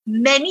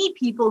Many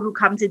people who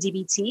come to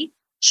DBT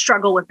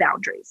struggle with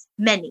boundaries.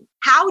 Many.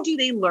 How do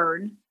they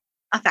learn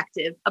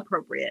effective,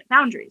 appropriate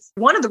boundaries?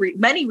 One of the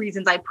many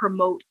reasons I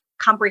promote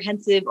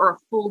comprehensive or a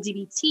full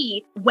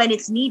DBT when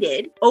it's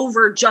needed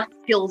over just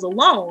skills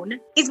alone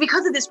is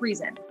because of this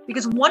reason.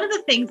 Because one of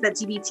the things that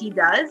DBT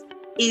does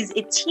is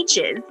it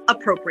teaches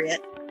appropriate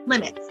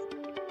limits.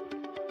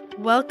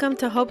 Welcome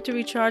to Hope to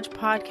Recharge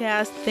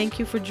podcast. Thank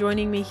you for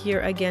joining me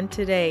here again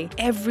today.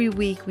 Every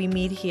week we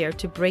meet here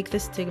to break the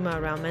stigma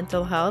around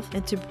mental health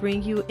and to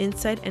bring you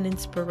insight and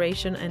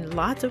inspiration and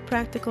lots of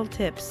practical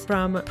tips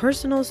from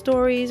personal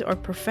stories or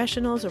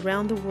professionals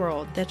around the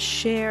world that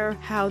share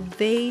how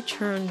they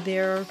turn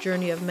their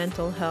journey of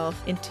mental health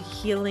into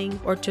healing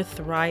or to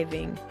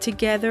thriving.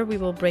 Together we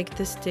will break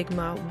the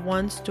stigma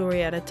one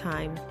story at a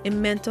time.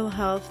 In mental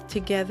health,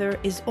 together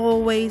is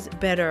always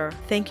better.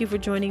 Thank you for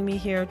joining me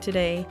here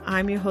today.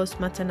 I'm your host,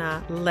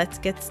 Matana. Let's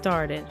get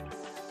started.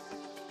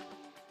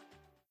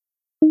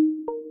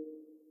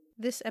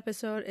 This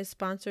episode is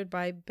sponsored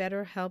by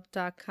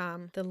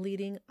BetterHelp.com, the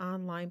leading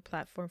online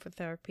platform for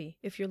therapy.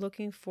 If you're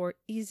looking for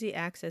easy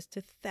access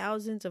to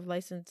thousands of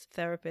licensed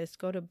therapists,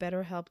 go to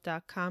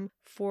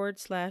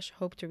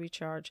BetterHelp.com/hope to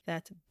recharge.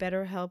 That's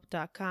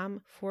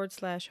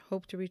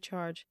BetterHelp.com/hope to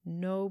recharge.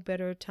 No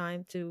better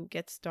time to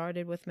get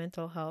started with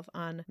mental health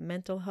on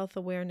Mental Health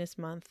Awareness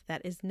Month.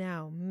 That is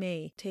now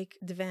May. Take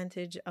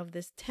advantage of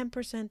this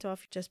 10%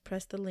 off. Just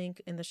press the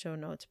link in the show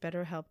notes,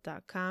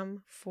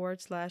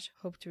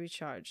 BetterHelp.com/hope to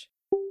recharge.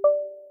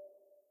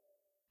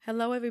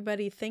 Hello,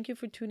 everybody. Thank you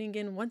for tuning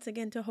in once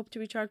again to Hope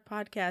to Recharge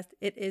podcast.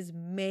 It is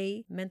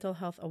May, Mental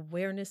Health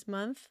Awareness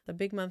Month, the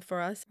big month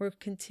for us. We're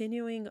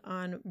continuing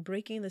on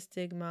breaking the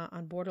stigma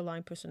on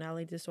borderline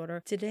personality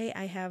disorder. Today,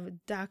 I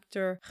have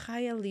Dr.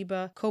 Chaya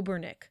Liba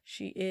Kobernik.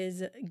 She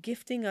is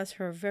gifting us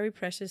her very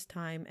precious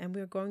time, and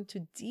we're going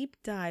to deep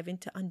dive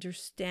into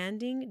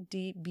understanding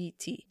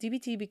DBT.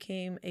 DBT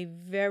became a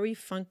very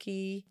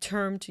funky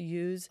term to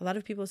use. A lot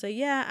of people say,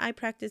 yeah, I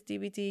practice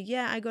DBT.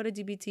 Yeah, I go to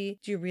DBT.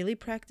 Do you really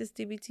practice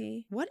DBT?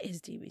 What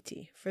is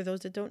DBT for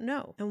those that don't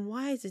know? And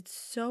why is it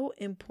so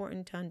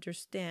important to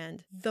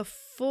understand the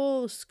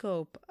full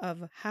scope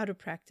of how to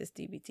practice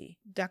DBT?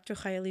 Dr.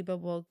 Chaya Liba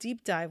will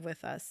deep dive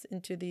with us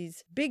into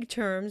these big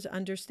terms,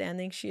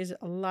 understanding. She is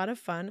a lot of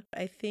fun.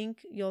 I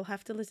think you'll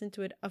have to listen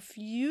to it a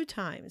few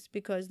times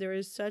because there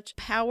is such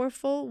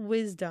powerful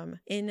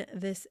wisdom in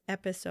this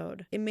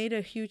episode. It made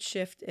a huge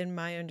shift in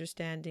my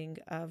understanding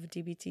of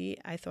DBT.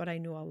 I thought I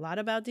knew a lot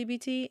about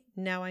DBT.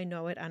 Now I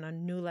know it on a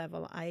new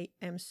level. I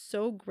am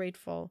so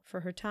grateful for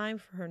her time,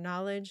 for her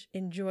knowledge.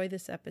 Enjoy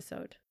this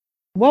episode.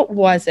 What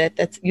was it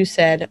that you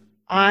said,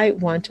 I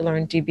want to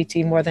learn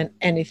DBT more than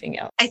anything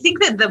else? I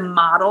think that the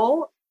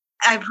model,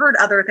 I've heard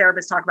other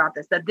therapists talk about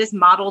this, that this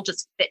model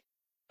just fits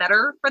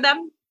better for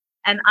them.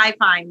 And I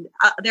find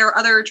there are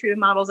other treatment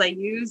models I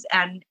use,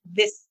 and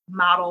this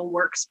model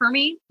works for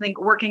me. I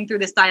think working through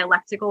this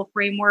dialectical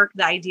framework,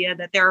 the idea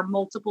that there are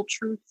multiple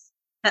truths,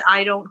 that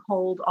I don't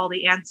hold all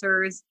the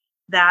answers,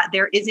 that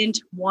there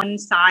isn't one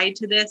side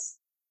to this,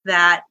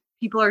 that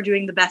people are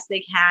doing the best they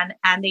can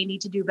and they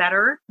need to do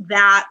better.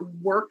 That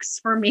works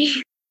for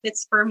me.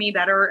 It's for me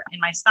better in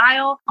my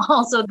style.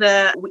 Also,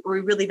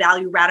 we really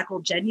value radical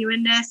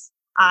genuineness.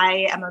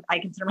 I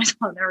consider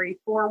myself a very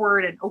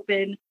forward and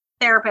open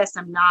therapist.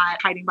 I'm not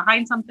hiding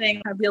behind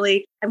something. I'm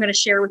going to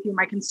share with you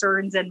my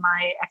concerns and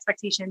my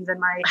expectations and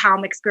how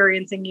I'm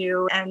experiencing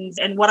you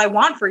and what I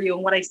want for you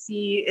and what I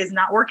see is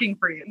not working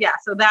for you. Yeah.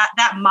 So that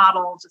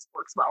model just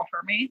works well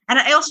for me. And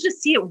I also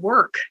just see it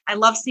work. I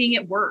love seeing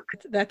it work.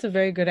 That's a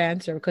very good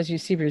answer because you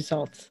see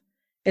results.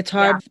 It's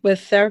hard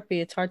with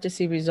therapy. It's hard to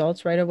see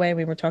results right away.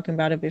 We were talking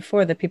about it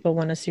before that people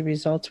want to see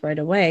results right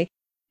away.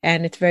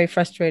 And it's very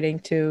frustrating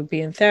to be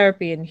in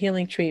therapy and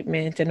healing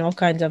treatment and all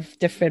kinds of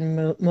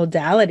different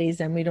modalities,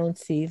 and we don't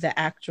see the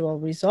actual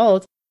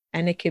results.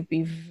 And it could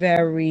be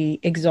very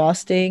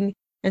exhausting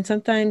and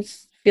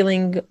sometimes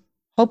feeling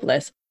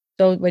hopeless.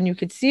 So when you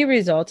could see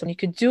results and you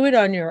could do it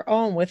on your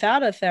own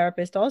without a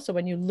therapist, also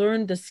when you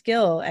learn the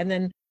skill and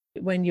then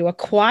when you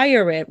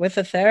acquire it with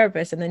a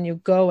therapist and then you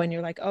go and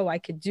you're like, oh, I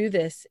could do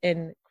this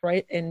in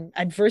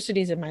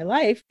adversities in my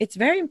life, it's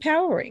very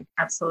empowering.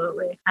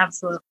 Absolutely.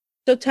 Absolutely.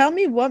 So tell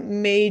me, what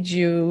made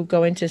you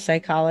go into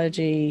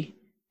psychology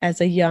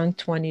as a young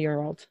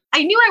 20-year-old?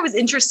 I knew I was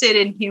interested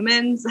in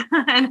humans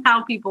and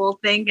how people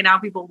think and how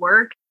people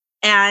work.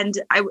 And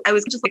I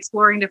was just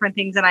exploring different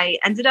things. And I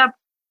ended up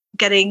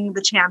getting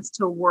the chance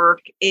to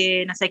work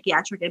in a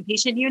psychiatric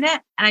inpatient unit.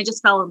 And I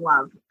just fell in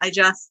love. I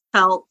just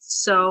felt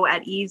so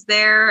at ease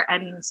there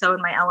and so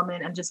in my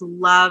element and just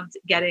loved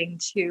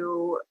getting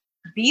to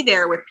be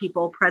there with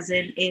people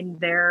present in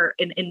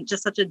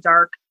just such a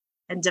dark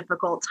and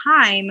difficult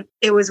time.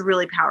 It was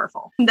really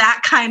powerful.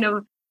 That kind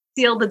of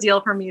sealed the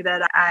deal for me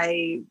that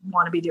I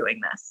want to be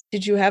doing this.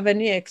 Did you have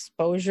any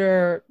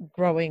exposure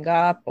growing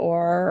up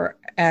or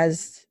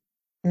as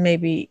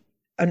maybe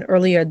an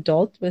early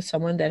adult with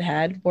someone that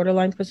had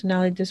borderline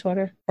personality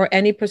disorder or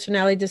any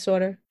personality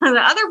disorder? The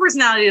other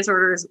personality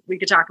disorders we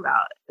could talk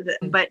about,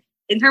 but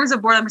in terms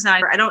of borderline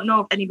personality, I don't know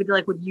if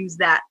anybody would use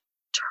that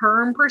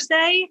term per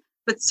se,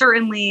 but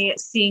certainly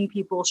seeing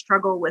people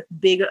struggle with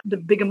the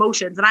big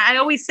emotions. And I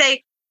always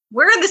say,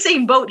 we're in the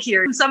same boat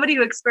here. Somebody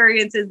who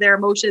experiences their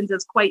emotions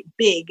as quite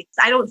big.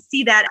 I don't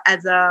see that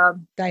as a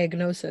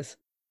diagnosis.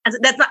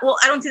 That's not, well,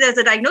 I don't see that as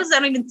a diagnosis. I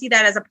don't even see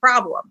that as a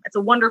problem. It's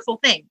a wonderful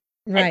thing.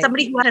 Right. And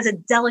somebody who has a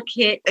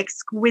delicate,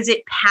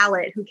 exquisite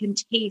palate, who can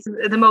taste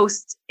the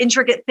most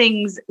intricate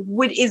things,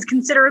 is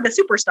considered a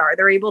superstar.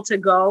 They're able to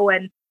go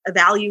and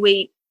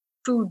evaluate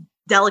food,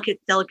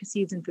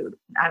 delicacies in food.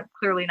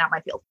 Clearly not my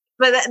field.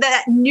 But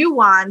that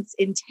nuance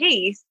in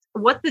taste,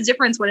 what's the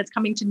difference when it's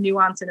coming to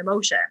nuance and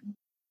emotion?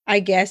 I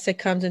guess it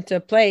comes into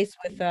place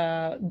with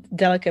a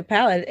delicate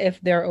palate if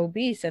they're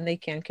obese and they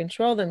can't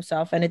control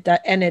themselves, and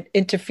it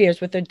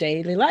interferes with their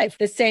daily life.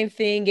 The same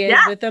thing is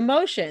with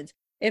emotions.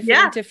 If it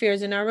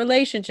interferes in our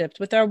relationships,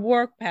 with our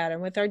work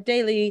pattern, with our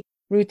daily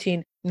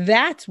routine,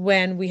 that's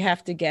when we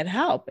have to get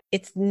help.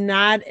 It's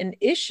not an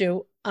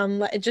issue,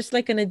 just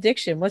like an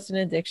addiction. What's an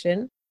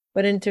addiction?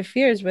 But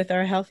interferes with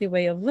our healthy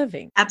way of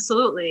living.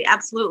 Absolutely.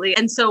 Absolutely.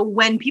 And so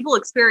when people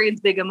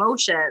experience big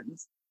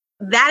emotions,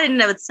 that in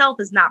and of itself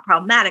is not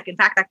problematic. In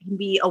fact, that can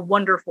be a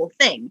wonderful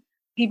thing.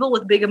 People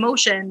with big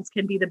emotions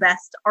can be the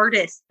best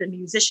artists and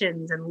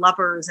musicians and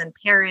lovers and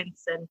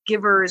parents and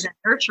givers and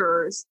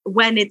nurturers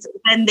when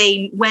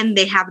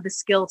they have the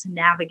skill to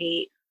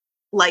navigate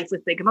life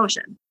with big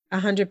emotion.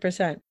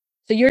 100%.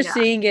 So you're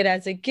seeing it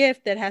as a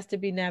gift that has to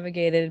be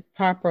navigated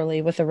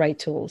properly with the right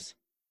tools.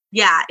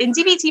 Yeah. In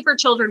DBT for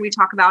children, we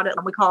talk about it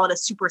and we call it a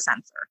super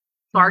sensor.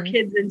 So our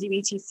kids in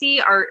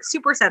DBTC are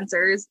super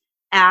sensors,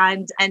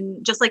 and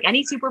just like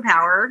any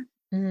superpower,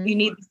 you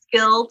need the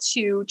skill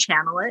to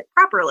channel it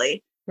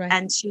properly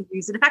and to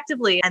use it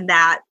effectively. And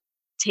that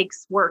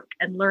takes work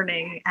and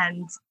learning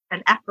and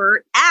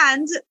effort,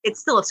 and it's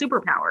still a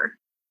superpower.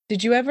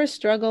 Did you ever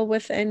struggle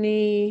with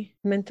any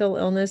mental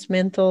illness,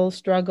 mental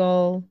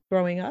struggle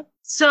growing up?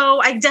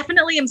 So I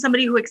definitely am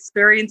somebody who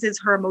experiences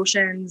her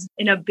emotions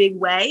in a big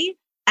way,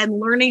 and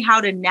learning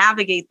how to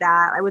navigate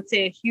that. I would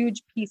say a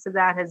huge piece of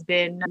that has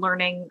been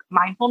learning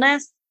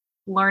mindfulness,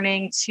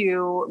 learning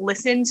to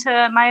listen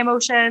to my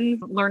emotions,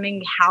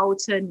 learning how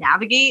to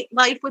navigate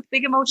life with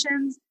big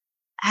emotions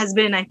has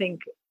been, I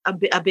think, a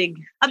big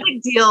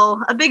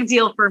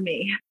deal for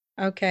me.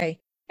 Okay.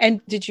 And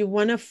did you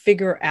want to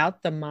figure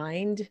out the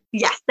mind?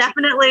 Yes,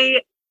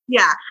 definitely.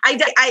 Yeah.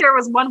 There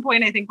was one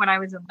point, I think, when I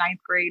was in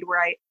ninth grade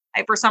where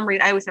I for some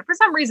reason, I always said, for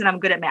some reason, I'm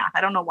good at math.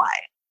 I don't know why.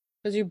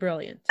 Because you're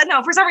brilliant.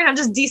 No, for some reason, I'm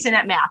just decent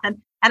at math.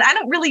 And I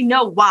don't really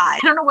know why.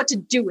 I don't know what to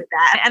do with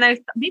that. And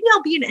maybe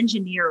I'll be an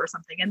engineer or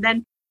something. And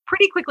then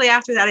pretty quickly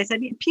after that, I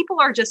said, people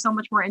are just so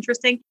much more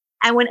interesting.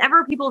 And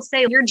whenever people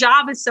say your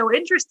job is so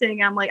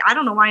interesting, I'm like, I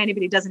don't know why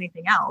anybody does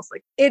anything else.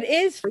 Like, it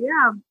is.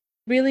 Yeah.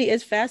 Really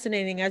is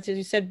fascinating. As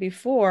you said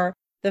before,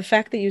 the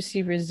fact that you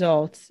see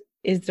results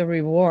is the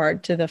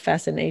reward to the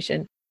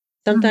fascination.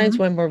 Sometimes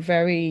when we're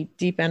very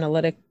deep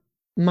analytic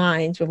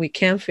minds, when we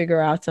can't figure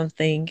out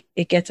something,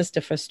 it gets us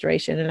to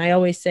frustration. And I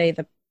always say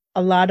that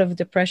a lot of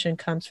depression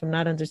comes from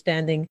not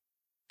understanding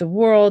the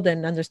world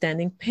and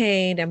understanding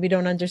pain, and we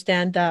don't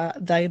understand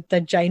the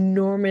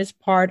ginormous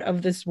part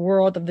of this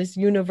world, of this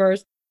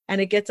universe, and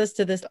it gets us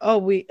to this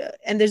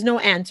and there's no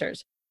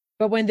answers.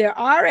 But when there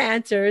are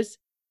answers,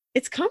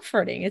 it's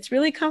comforting. It's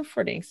really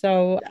comforting.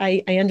 So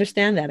I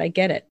understand that. I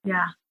get it.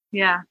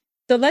 Yeah.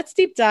 So let's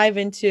deep dive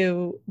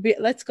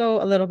let's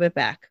go a little bit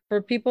back. For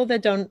people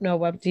that don't know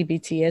what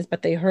DBT is,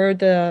 but they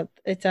heard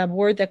it's a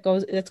word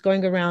that's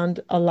going around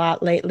a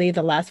lot lately.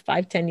 The last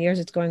 5-10 years,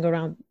 it's going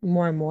around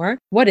more and more.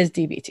 What is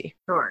DBT?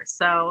 Sure.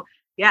 So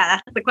yeah,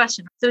 that's the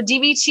question. So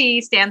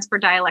DBT stands for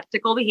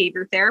dialectical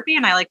behavior therapy.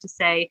 And I like to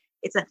say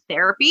it's a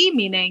therapy,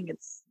 meaning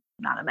it's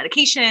not a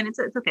medication. It's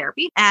a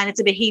therapy. And it's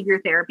a behavior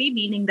therapy,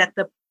 meaning that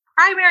the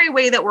primary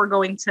way that we're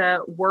going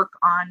to work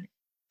on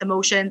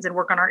emotions and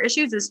work on our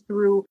issues is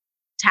through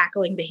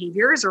tackling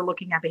behaviors or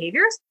looking at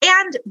behaviors.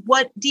 And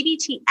what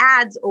DBT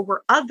adds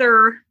over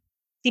other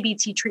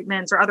CBT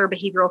treatments or other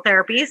behavioral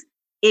therapies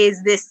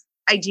is this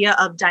idea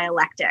of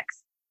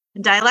dialectics.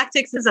 And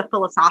dialectics is a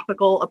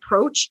philosophical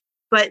approach,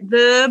 but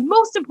the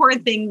most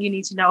important thing you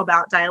need to know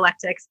about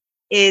dialectics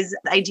is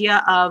the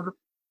idea of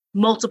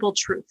multiple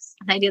truths,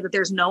 the idea that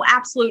there's no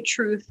absolute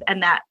truth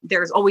and that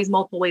there's always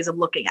multiple ways of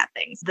looking at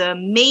things. The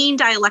main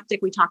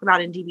dialectic we talk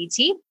about in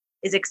DBT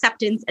is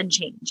acceptance and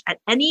change. At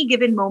any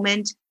given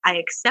moment, I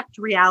accept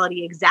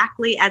reality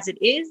exactly as it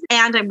is,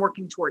 and I'm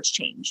working towards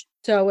change.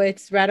 So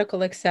it's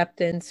radical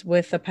acceptance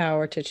with the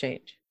power to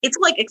change. It's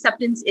like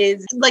acceptance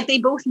is like they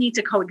both need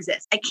to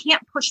coexist. I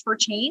can't push for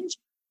change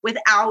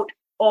without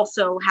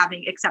also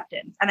having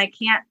acceptance. And I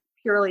can't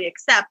purely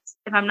accept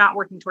if I'm not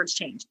working towards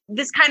change.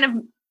 This kind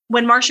of,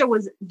 when Marsha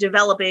was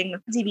developing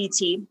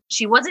DBT,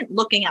 she wasn't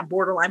looking at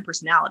borderline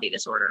personality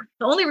disorder.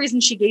 The only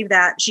reason she gave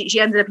that, she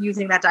ended up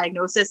using that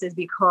diagnosis is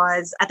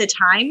because at the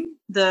time,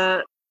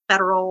 the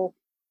federal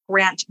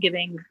grant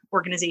giving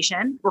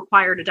organization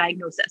required a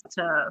diagnosis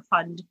to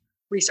fund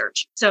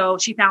research. So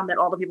she found that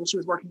all the people she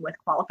was working with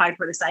qualified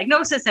for this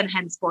diagnosis, and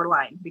hence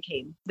borderline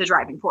became the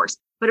driving force.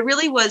 But it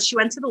really was, she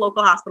went to the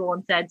local hospital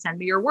and said, send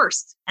me your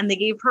worst. And they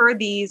gave her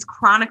these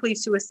chronically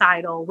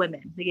suicidal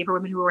women. They gave her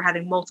women who were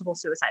having multiple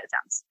suicide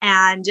attempts.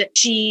 And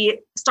she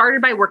started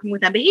by working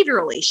with them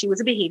behaviorally. She was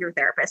a behavior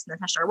therapist. And then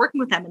I started working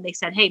with them and they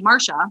said, hey,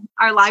 Marsha,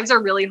 our lives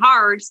are really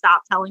hard.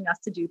 Stop telling us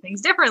to do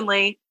things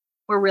differently.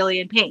 We're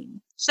really in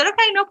pain. She said,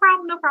 okay, no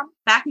problem.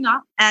 Backing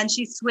off. And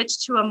she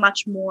switched to a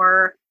much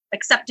more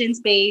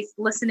acceptance-based,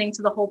 listening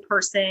to the whole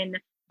person,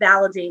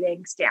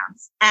 validating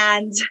stance.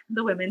 And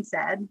the women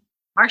said,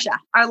 Marsha,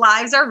 our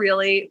lives are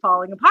really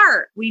falling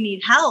apart. We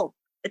need help.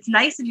 It's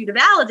nice of you to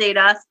validate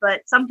us,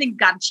 but something's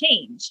got to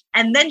change.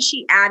 And then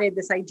she added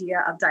this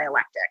idea of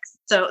dialectics.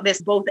 So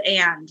this both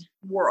and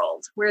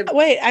world where.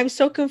 Wait, I'm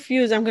so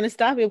confused. I'm going to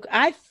stop you.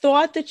 I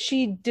thought that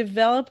she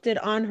developed it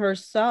on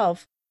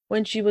herself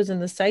when she was in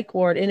the psych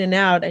ward, in and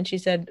out. And she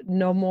said,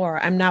 no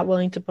more. I'm not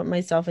willing to put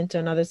myself into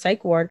another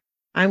psych ward.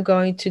 I'm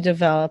going to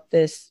develop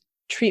this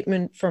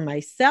treatment for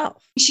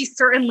myself. She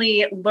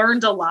certainly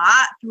learned a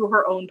lot through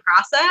her own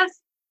process,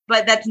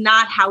 but that's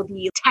not how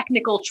the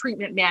technical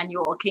treatment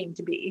manual came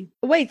to be.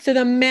 Wait, so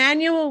the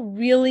manual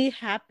really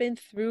happened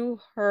through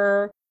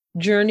her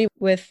journey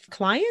with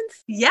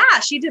clients? Yeah,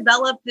 she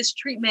developed this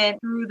treatment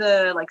through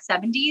the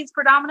 70s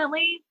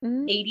predominantly,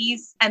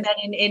 80s. And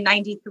then in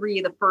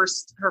 93,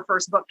 her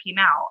first book came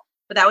out.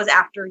 But that was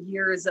after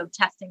years of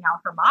testing out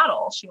her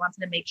model. She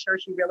wanted to make sure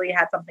she really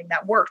had something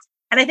that worked.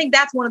 And I think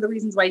that's one of the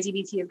reasons why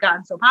DBT has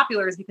gotten so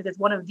popular, is because it's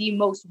one of the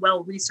most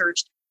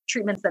well-researched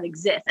treatments that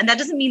exist. And that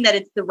doesn't mean that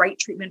it's the right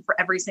treatment for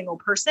every single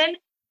person,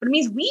 but it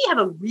means we have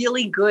a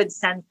really good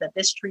sense that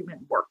this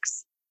treatment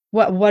works.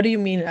 What do you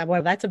mean?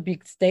 Well, that's a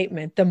big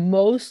statement. The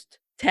most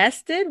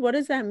tested? What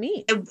does that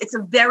mean? It's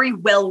a very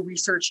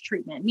well-researched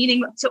treatment,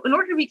 meaning, so in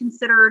order to be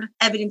considered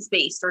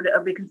evidence-based or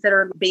to be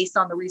considered based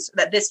on the research,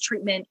 that this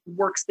treatment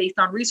works based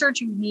on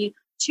research, you need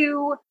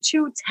two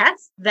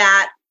tests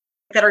that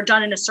are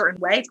done in a certain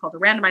way. It's called a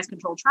randomized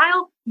controlled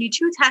trial. You need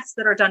two tests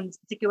that are done in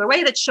a particular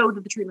way that show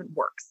that the treatment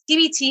works.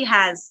 DBT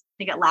has, I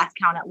think at last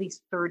count, at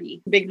least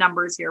 30 big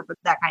numbers here for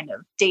that kind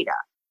of data.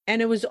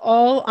 And it was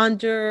all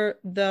under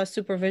the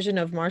supervision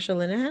of Marsha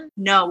Linehan?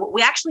 No, what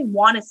we actually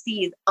want to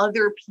see is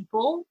other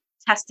people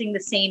testing the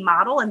same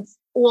model and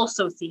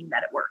also seeing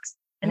that it works.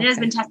 And It has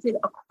been tested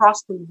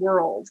across the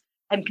world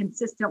and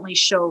consistently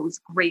shows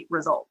great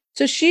results.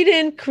 So she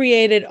didn't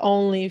create it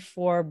only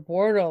for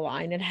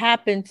borderline. It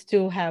happens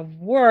to have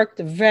worked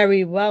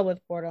very well with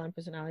borderline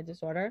personality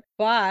disorder,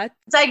 but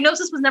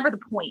diagnosis was never the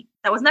point.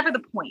 That was never the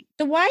point.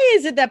 So why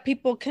is it that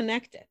people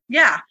connect it?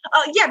 Yeah.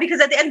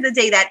 Because at the end of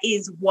the day, that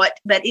is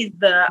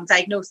the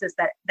diagnosis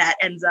that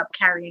ends up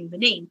carrying the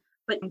name.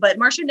 But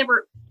Marsha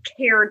never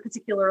cared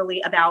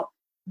particularly about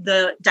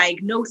the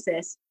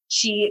diagnosis.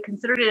 She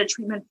considered it a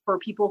treatment for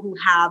people who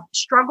have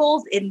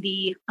struggles in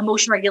the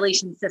emotion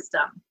regulation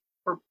system,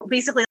 or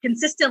basically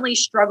consistently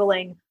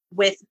struggling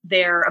with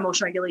their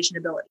emotion regulation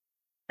ability.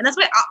 And that's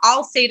why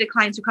I'll say to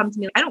clients who come to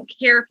me, I don't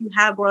care if you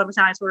have borderline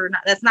personality disorder or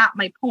not. That's not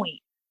my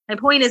point. My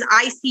point is,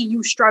 I see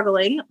you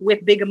struggling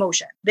with big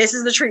emotion. This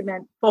is the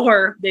treatment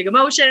for big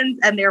emotions,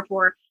 and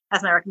therefore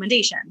that's my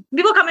recommendation.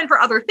 People come in for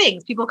other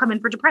things. People come in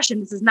for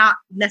depression. This is not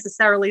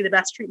necessarily the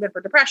best treatment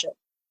for depression.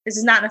 This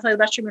is not necessarily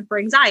the best treatment for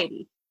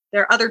anxiety.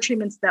 There are other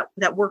treatments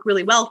that work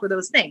really well for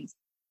those things.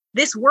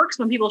 This works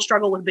when people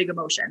struggle with big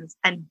emotions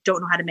and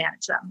don't know how to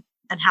manage them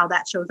and how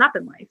that shows up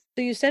in life.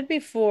 So you said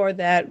before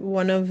that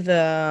one of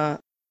the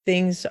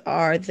things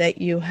are that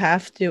you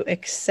have to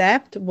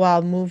accept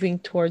while moving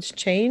towards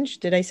change.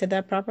 Did I say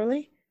that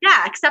properly?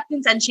 Yeah,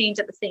 acceptance and change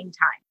at the same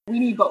time. We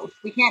need both.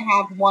 We can't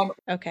have one.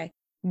 Okay.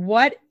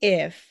 What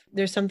if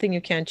there's something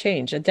you can't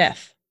change, a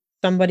death?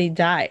 Somebody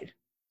died.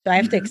 So I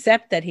have to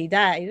accept that he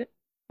died,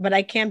 but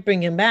I can't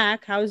bring him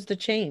back. How's the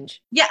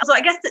change? Yeah, so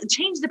I guess the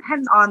change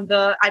depends on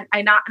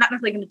I'm not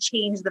necessarily going to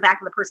change the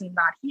fact that the person's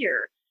not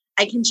here.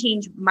 I can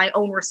change my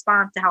own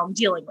response to how I'm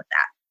dealing with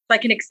that. So I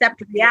can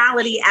accept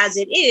reality as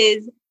it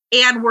is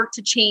and work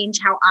to change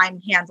how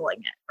I'm handling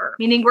it.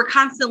 Meaning we're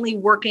constantly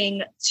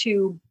working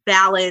to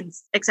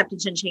balance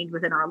acceptance and change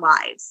within our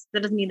lives.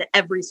 That doesn't mean that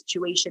every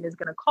situation is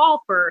going to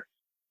call for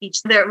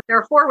each. There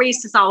are 4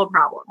 ways to solve a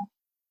problem.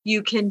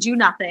 You can do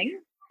nothing.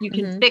 You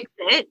can fix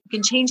it. You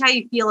can change how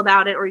you feel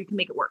about it, or you can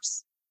make it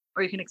worse,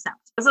 or you can accept.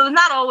 So it's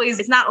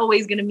not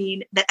always going to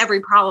mean that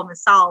every problem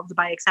is solved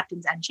by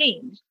acceptance and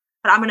change.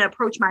 But I'm going to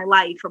approach my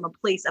life from a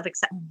place of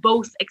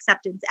both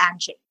acceptance and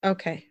change.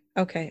 Okay.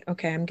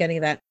 I'm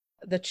getting that.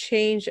 The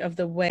change of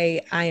the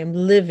way I am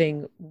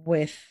living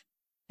with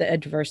the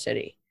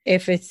adversity.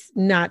 If it's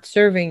not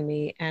serving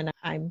me and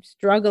I'm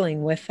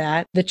struggling with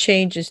that, the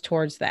change is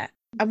towards that.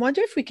 I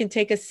wonder if we can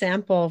take a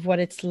sample of what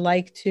it's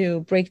like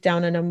to break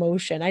down an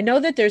emotion. I know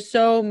that there's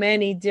so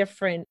many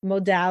different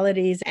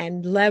modalities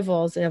and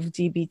levels of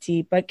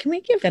DBT, but can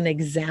we give an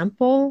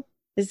example?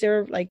 Is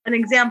there an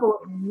example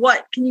of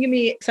what? Can you give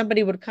me?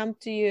 Somebody would come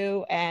to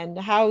you and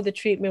how the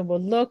treatment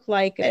would look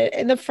like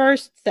in the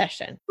first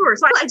session. Sure.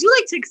 So I do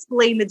like to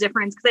explain the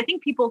difference, because I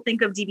think people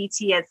think of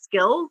DBT as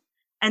skills.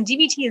 And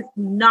DBT is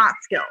not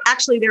skill.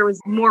 Actually, there was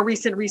more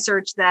recent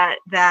research that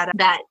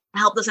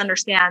helped us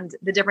understand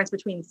the difference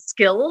between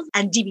skills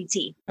and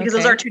DBT, because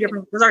those are two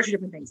different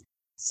things.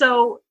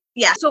 So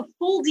yeah, so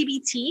full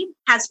DBT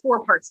has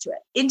 4 parts to it.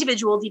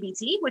 Individual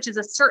DBT, which is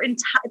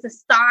it's a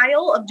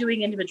style of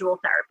doing individual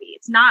therapy.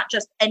 It's not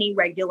just any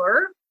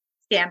regular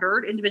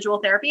standard individual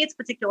therapy, it's a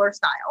particular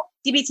style.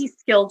 DBT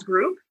skills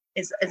group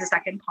is a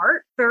second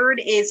part.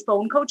 Third is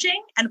phone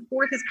coaching. And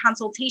fourth is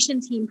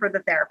consultation team for the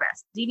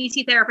therapist.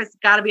 DBT therapists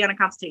got to be on a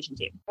consultation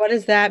team. What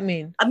does that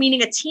mean?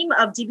 Meaning a team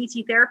of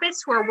DBT therapists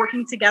who are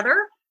working together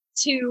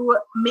to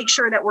make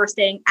sure that we're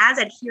staying as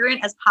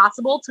adherent as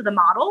possible to the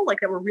model, like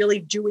that we're really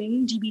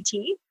doing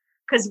DBT.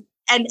 Because,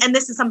 and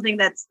this is something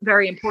that's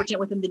very important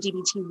within the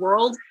DBT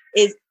world,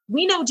 is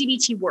we know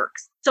DBT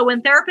works. So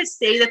when therapists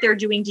say that they're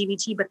doing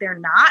DBT, but they're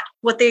not,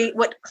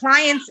 what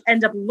clients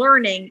end up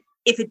learning,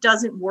 if it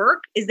doesn't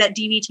work, is that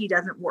DBT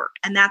doesn't work.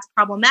 And that's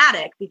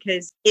problematic,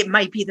 because it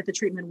might be that the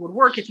treatment would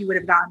work if you would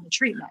have gotten the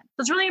treatment.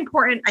 So it's really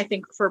important, I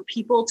think, for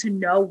people to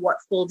know what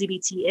full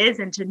DBT is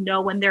and to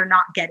know when they're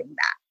not getting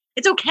that.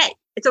 It's okay.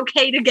 It's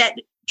okay to get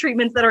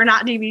treatments that are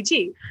not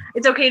DBT.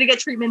 It's okay to get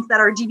treatments that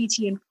are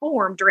DBT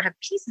informed or have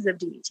pieces of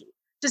DBT.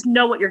 Just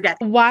know what you're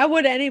getting. Why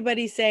would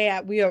anybody say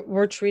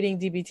we're treating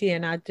DBT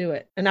and not do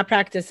it and not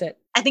practice it?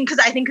 I think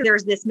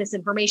there's this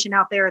misinformation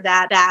out there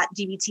that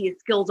DBT is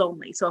skills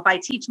only. So if I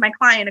teach my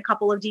client a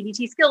couple of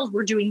DBT skills,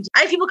 I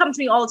have people come to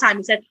me all the time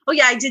who said, "Oh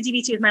yeah, I did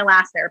DBT with my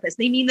last therapist."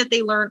 They mean that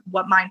they learned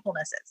what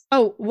mindfulness is.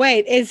 Oh,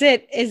 wait, is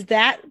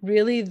that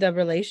really the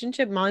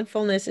relationship?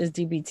 Mindfulness is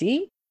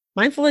DBT?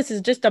 Mindfulness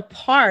is just a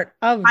part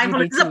of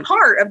Mindfulness DBT. is a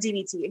part of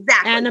DBT,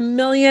 exactly. And a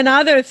million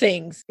other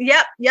things.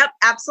 Yep,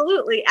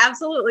 absolutely.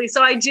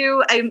 So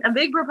I'm a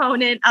big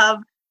proponent of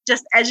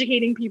just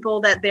educating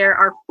people that there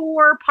are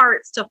 4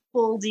 parts to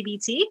full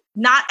DBT.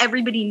 Not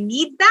everybody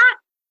needs that.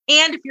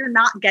 And if you're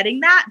not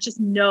getting that, just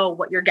know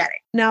what you're getting.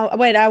 Now,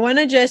 wait, I want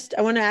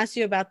to ask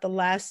you about the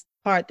last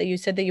part that you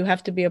said that you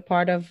have to be a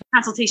part of.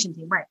 Consultation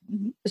team, right.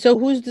 Mm-hmm. So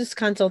who's this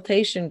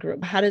consultation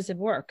group? How does it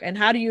work? And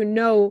how do you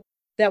know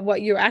that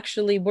what you're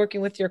actually working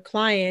with your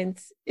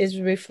clients is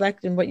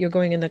reflecting what you're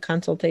going in the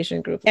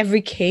consultation group?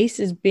 Every case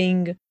is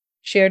being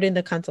shared in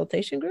the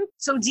consultation group?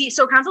 So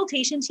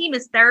consultation team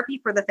is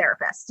therapy for the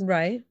therapist.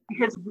 Right.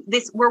 Because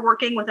we're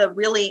working with a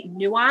really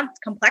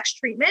nuanced, complex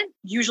treatment,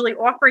 usually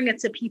offering it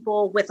to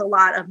people with a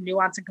lot of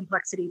nuance and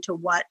complexity to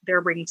what they're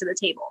bringing to the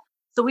table.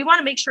 So we want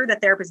to make sure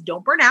that therapists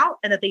don't burn out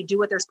and that they do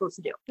what they're supposed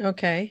to do.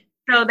 Okay.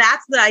 So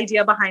that's the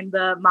idea behind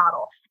the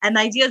model. And the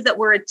idea is that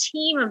we're a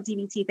team of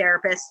DBT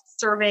therapists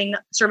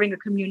serving a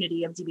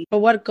community of DBT. But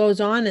what goes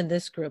on in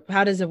this group?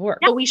 How does it work?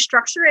 So we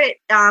structure it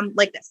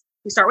like this.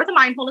 We start with a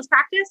mindfulness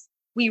practice.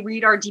 We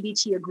read our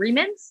DBT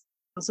agreements.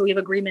 So we have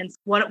agreements.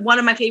 One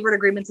of my favorite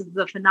agreements is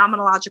the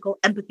phenomenological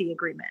empathy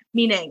agreement,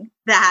 meaning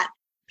that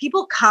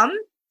people come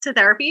to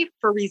therapy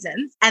for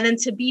reasons, and then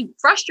to be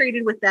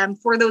frustrated with them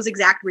for those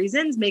exact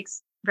reasons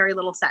makes very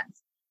little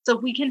sense. So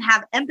if we can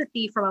have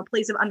empathy from a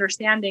place of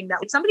understanding that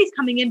if somebody's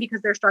coming in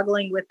because they're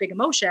struggling with big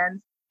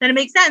emotions, then it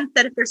makes sense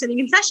that if they're sitting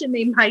in session,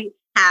 they might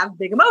have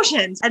big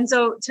emotions. And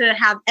so to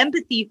have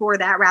empathy for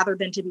that rather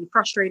than to be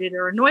frustrated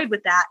or annoyed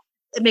with that,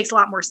 it makes a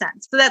lot more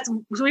sense.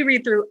 So we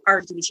read through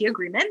our DBT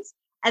agreements,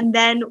 and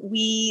then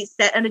we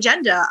set an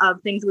agenda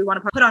of things we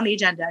want to put on the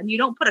agenda. And you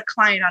don't put a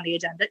client on the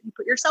agenda, you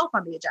put yourself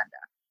on the agenda.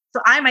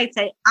 So I might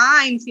say,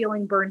 I'm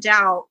feeling burnt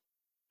out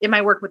in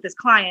my work with this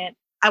client.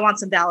 I want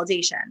some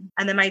validation.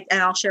 And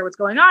I'll share what's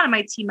going on, and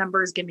my team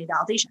members give me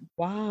validation.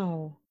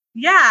 Wow.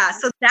 Yeah.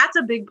 So that's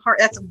a big part.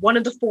 That's one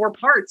of the 4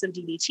 parts of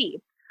DBT.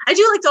 I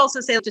do like to also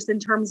say, just in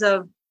terms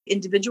of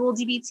individual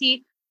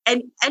DBT,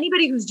 and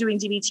anybody who's doing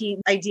DBT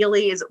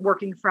ideally is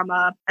working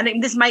I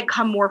think this might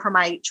come more from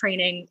my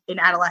training in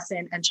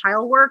adolescent and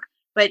child work,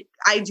 but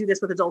I do this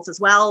with adults as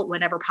well,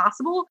 whenever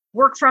possible.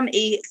 Work from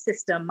a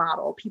system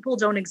model. People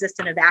don't exist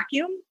in a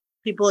vacuum.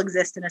 People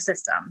exist in a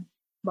system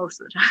most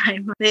of the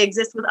time. They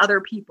exist with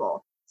other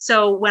people.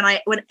 So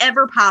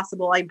whenever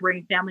possible, I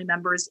bring family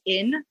members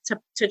in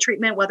to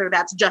treatment, whether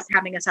that's just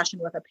having a session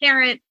with a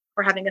parent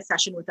or having a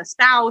session with a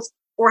spouse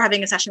or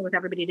having a session with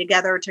everybody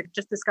together to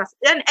just discuss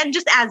and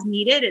just as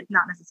needed. It's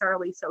not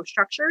necessarily so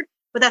structured,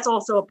 but that's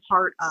also a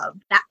part of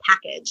that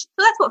package. So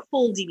that's what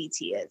full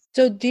DBT is.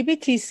 So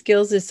DBT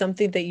skills is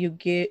something that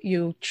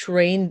you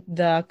train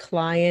the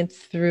client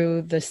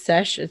through the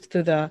sessions,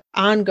 through the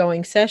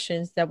ongoing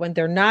sessions, that when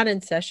they're not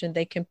in session,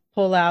 they can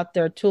pull out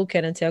their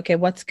toolkit and say, okay,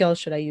 what skills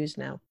should I use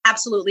now?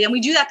 Absolutely. And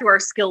we do that through our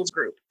skills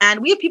group.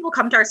 And we have people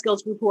come to our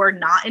skills group who are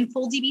not in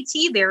full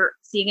DBT. They're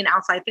seeing an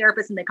outside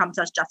therapist and they come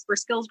to us just for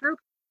skills group.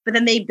 But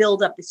then they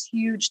build up this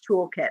huge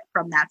toolkit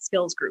from that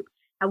skills group.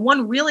 And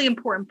one really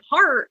important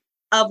part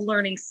of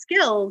learning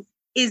skills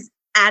is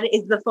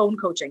the phone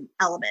coaching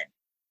element.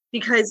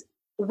 Because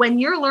when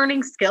you're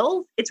learning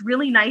skills, it's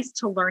really nice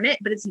to learn it,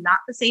 but it's not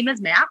the same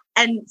as math.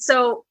 And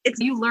so it's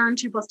you learn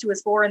 2 + 2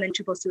 is 4, and then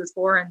 2 + 2 is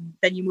 4, and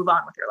then you move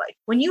on with your life.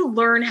 When you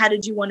learn how to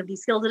do one of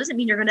these skills, it doesn't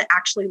mean you're going to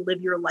actually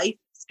live your life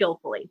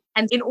skillfully.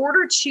 And in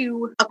order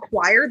to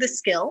acquire the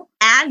skill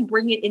and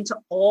bring it into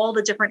all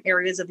the different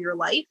areas of your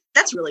life,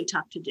 that's really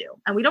tough to do.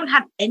 And we don't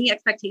have any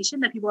expectation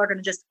that people are going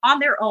to just on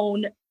their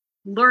own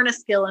learn a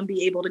skill and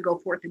be able to go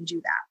forth and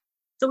do that.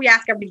 So we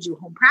ask everybody to do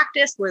home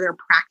practice where they're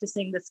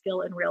practicing the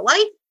skill in real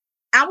life.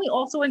 And we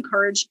also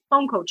encourage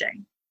phone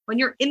coaching. When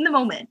you're in the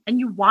moment and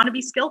you want to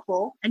be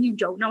skillful and you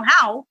don't know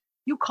how,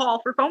 you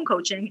call for phone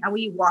coaching and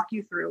we walk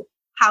you through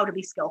how to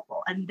be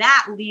skillful. And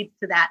that leads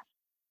to that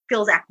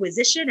skills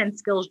acquisition and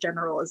skills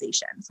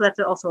generalization. So that's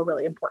also a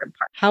really important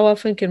part. How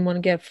often can one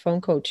get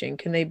phone coaching?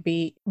 Can they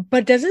be,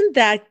 but doesn't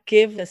that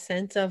give a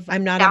sense of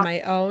I'm not on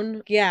my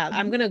own? Yeah,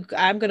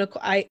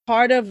 I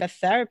part of a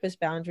therapist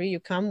boundary,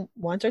 you come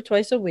once or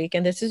twice a week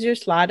and this is your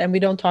slot and we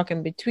don't talk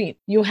in between.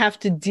 You have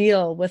to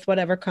deal with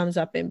whatever comes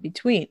up in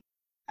between.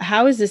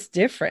 How is this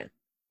different?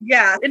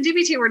 Yeah, in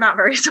DBT, we're not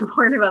very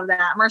supportive of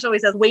that. Marsha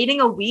always says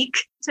waiting a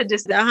week to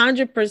just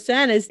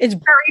 100% it's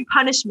very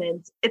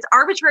punishment. It's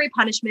arbitrary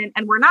punishment.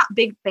 And we're not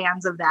big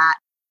fans of that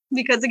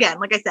because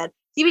again, like I said,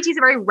 DBT is a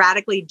very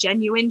radically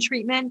genuine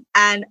treatment.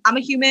 And I'm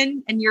a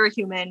human and you're a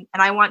human.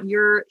 And I want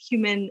your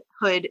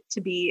humanhood to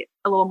be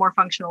a little more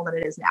functional than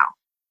it is now.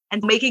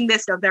 And making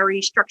this a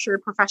very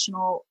structured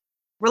professional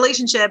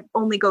relationship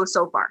only goes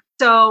so far.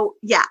 So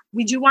yeah,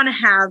 we do want to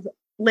have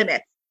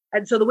limits.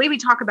 And so the way we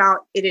talk about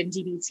it in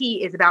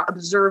DBT is about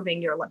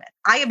observing your limits.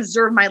 I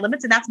observe my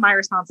limits and that's my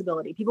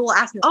responsibility. People will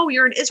ask me, oh,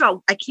 you're in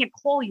Israel. I can't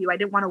call you. I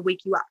didn't want to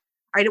wake you up.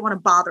 I didn't want to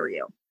bother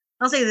you.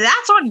 I'll say,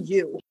 that's on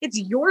you. It's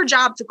your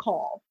job to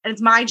call and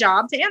it's my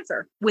job to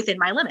answer within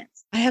my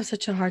limits. I have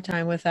such a hard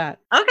time with that.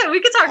 Okay,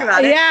 we can talk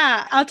about it.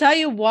 Yeah, I'll tell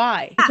you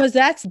why. Because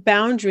that's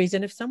boundaries.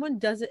 And if someone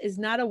is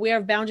not aware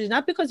of boundaries,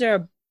 not because they're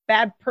a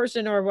bad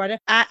person or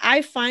whatever,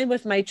 I find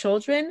with my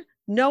children,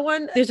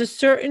 there's a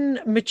certain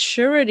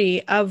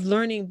maturity of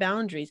learning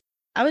boundaries.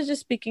 I was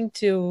just speaking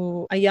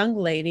to a young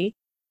lady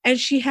and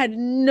she had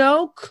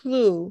no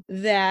clue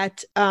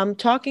that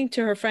talking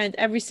to her friend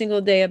every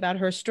single day about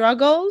her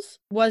struggles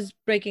was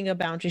breaking a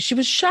boundary. She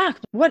was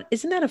shocked. What,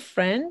 isn't that a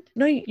friend?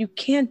 No, you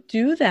can't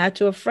do that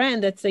to a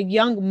friend that's a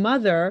young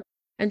mother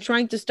and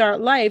trying to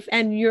start life,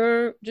 and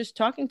you're just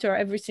talking to her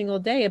every single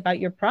day about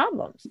your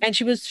problems. And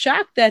she was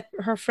shocked that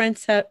her friend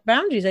set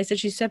boundaries. I said,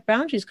 she set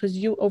boundaries because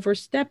you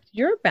overstepped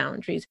your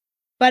boundaries.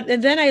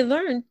 And then I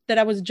learned that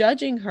I was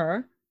judging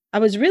her. I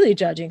was really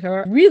judging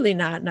her, really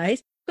not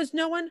nice, because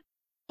no one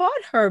taught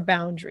her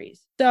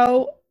boundaries.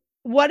 So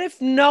what if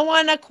no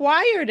one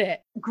acquired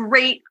it?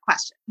 Great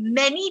question.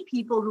 Many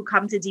people who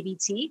come to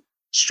DBT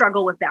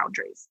struggle with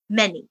boundaries.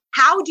 Many.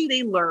 How do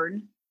they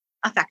learn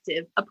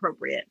effective,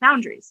 appropriate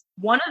boundaries?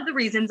 One of the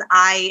reasons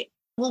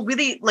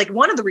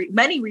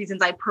many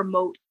reasons I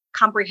promote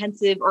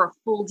comprehensive or a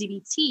full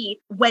DBT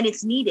when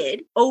it's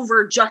needed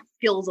over just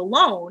skills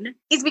alone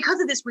is because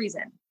of this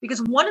reason. Because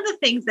one of the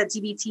things that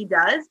DBT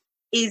does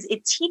is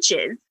it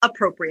teaches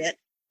appropriate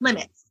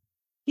limits.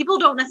 People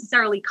don't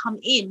necessarily come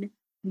in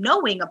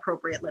knowing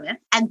appropriate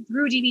limits. And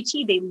through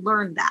DBT, they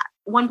learn that.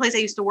 One place I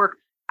used to work,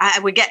 I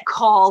would get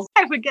calls.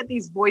 I would get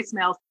these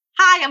voicemails.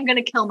 Hi, I'm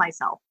going to kill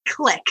myself.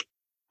 Click.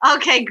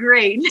 Okay,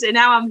 great. And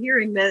now I'm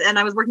hearing this. And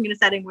I was working in a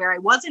setting where I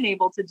wasn't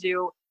able to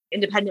do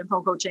independent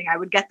phone coaching. I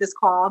would get this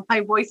call on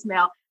my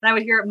voicemail and I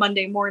would hear it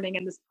Monday morning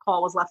and this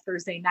call was left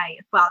Thursday night.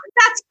 Well,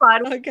 that's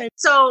fun. Okay.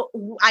 So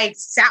I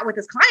sat with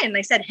this client and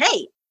I said,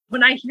 hey,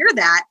 when I hear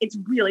that, it's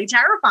really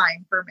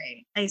terrifying for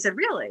me. And he said,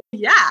 really?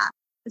 Yeah.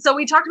 So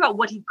we talked about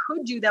what he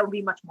could do that would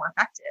be much more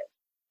effective.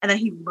 And then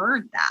he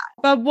learned that.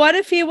 But what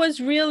if he was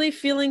really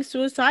feeling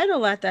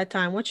suicidal at that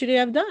time? What should he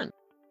have done?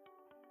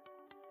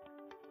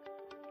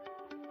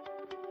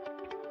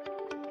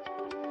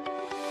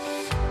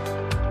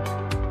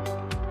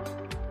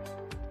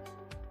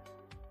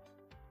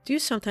 Do you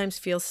sometimes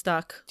feel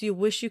stuck? Do you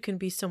wish you can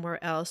be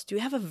somewhere else? Do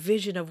you have a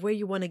vision of where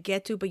you want to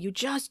get to, but you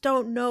just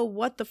don't know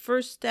what the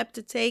first step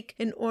to take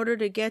in order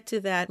to get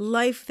to that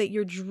life that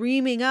you're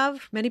dreaming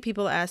of? Many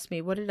people ask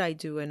me, what did I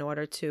do in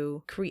order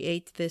to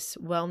create this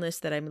wellness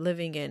that I'm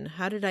living in?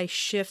 How did I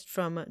shift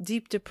from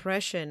deep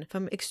depression,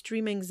 from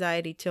extreme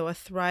anxiety to a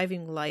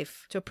thriving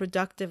life, to a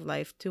productive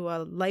life, to a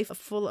life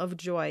full of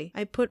joy?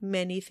 I put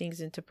many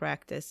things into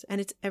practice,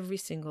 and it's every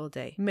single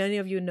day. Many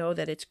of you know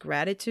that it's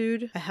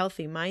gratitude, a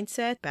healthy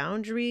mindset,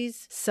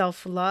 boundaries,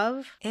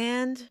 self-love,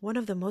 and one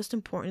of the most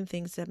important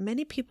things that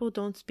many people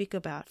don't speak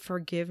about,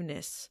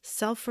 forgiveness.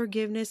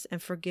 Self-forgiveness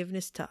and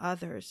forgiveness to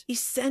others.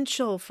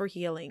 Essential for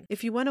healing.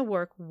 If you want to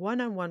work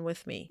one-on-one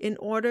with me in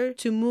order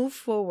to move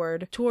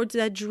forward towards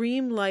that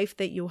dream life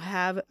that you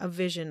have a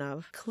vision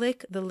of,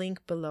 click the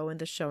link below in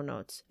the show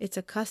notes. It's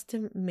a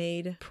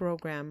custom-made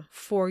program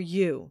for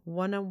you,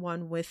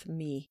 one-on-one with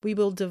me. We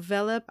will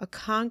develop a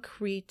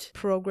concrete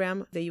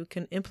program that you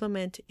can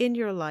implement in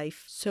your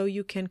life so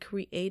you can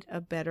create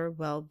a better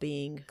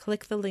well-being.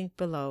 Click the link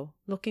below.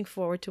 Looking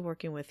forward to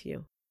working with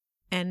you.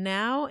 And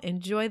now,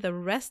 enjoy the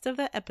rest of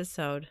the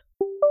episode.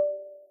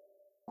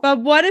 But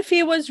what if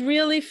he was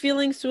really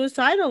feeling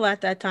suicidal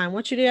at that time?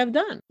 What should he have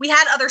done? We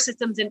had other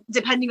systems, and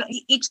depending on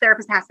each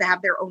therapist has to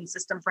have their own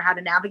system for how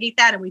to navigate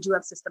that. And we do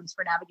have systems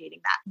for navigating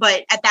that.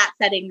 But at that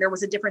setting, there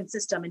was a different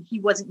system and he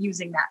wasn't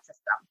using that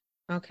system.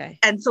 Okay.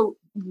 And so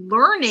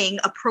learning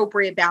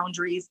appropriate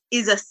boundaries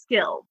is a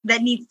skill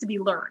that needs to be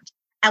learned.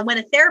 And when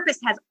a therapist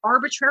has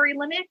arbitrary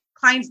limits,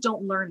 clients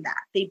don't learn that.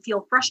 They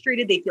feel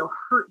frustrated, they feel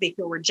hurt, they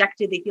feel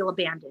rejected, they feel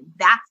abandoned.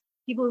 That's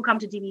people who come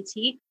to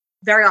DBT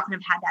very often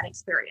have had that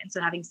experience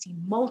of having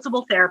seen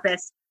multiple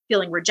therapists,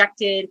 feeling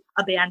rejected,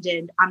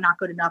 abandoned, I'm not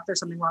good enough, there's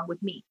something wrong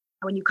with me.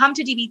 And when you come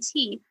to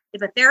DBT,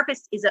 if a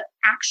therapist is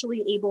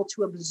actually able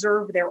to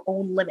observe their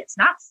own limits,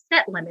 not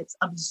set limits,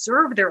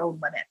 observe their own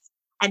limits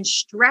and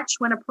stretch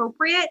when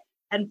appropriate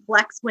and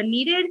flex when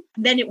needed,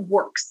 then it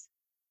works.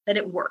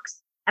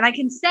 And I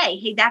can say,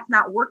 hey, that's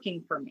not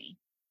working for me.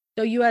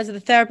 So you as the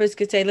therapist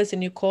could say,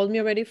 listen, you called me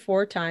already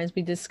 4 times.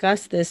 We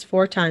discussed this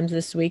 4 times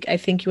this week. I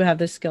think you have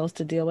the skills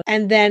to deal with,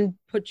 and then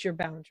put your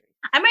boundary.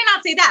 I might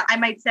not say that. I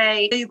might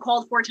say you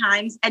called 4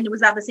 times and it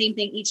was not the same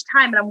thing each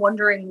time. And I'm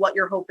wondering what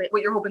you're hoping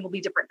will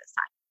be different this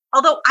time.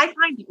 Although I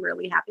find it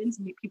rarely happens.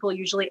 People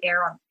usually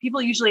err on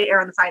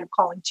the side of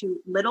calling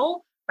too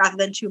little rather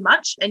than too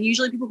much. And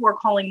usually people who are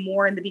calling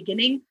more in the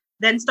beginning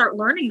then start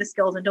learning the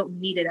skills and don't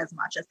need it as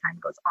much as time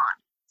goes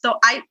on. So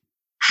I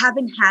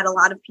haven't had a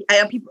lot of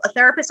people,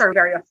 therapists are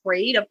very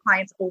afraid of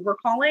clients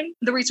overcalling.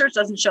 The research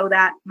doesn't show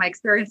that. My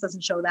experience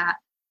doesn't show that.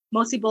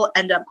 Most people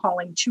end up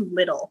calling too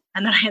little.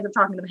 And then I end up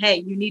talking to them, hey,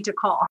 you need to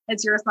call.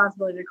 It's your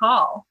responsibility to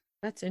call.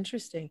 That's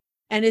interesting.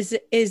 And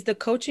is the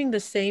coaching the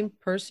same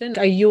person?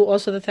 Are you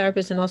also the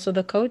therapist and also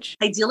the coach?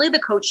 Ideally, the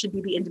coach should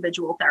be the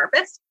individual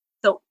therapist.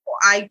 So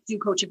I do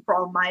coaching for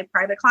all my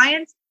private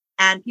clients,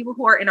 and people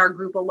who are in our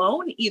group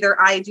alone, either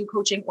I do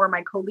coaching or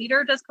my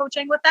co-leader does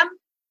coaching with them.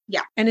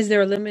 Yeah. And is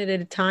there a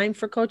limited time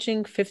for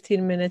coaching,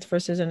 15 minutes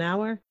versus an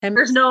hour? And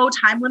there's no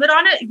time limit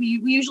on it.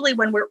 We usually,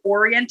 when we're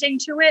orienting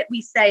to it,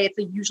 we say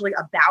it's usually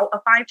about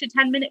a 5 to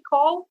 10 minute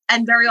call.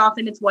 And very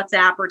often it's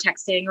WhatsApp or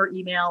texting or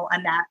email.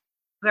 And that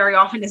very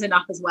often is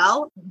enough as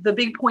well. The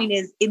big point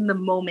is in the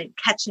moment,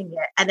 catching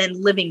it and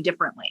then living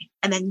differently.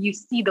 And then you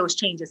see those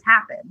changes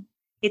happen.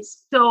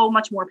 It's so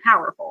much more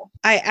powerful.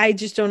 I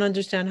just don't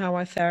understand how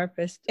a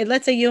therapist,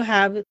 let's say you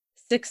have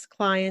 6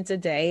 clients a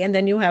day and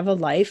then you have a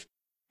life.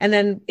 And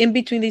then in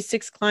between these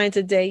 6 clients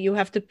a day, you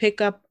have to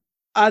pick up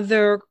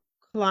other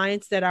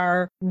clients that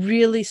are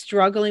really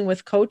struggling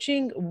with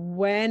coaching.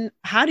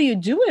 How do you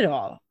do it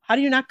all? How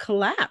do you not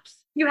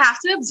collapse? You have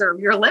to observe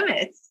your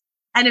limits.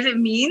 And if it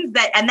means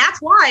that, and that's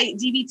why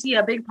DBT,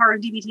 a big part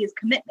of DBT is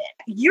commitment.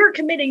 You're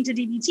committing to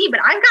DBT,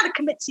 but I've got to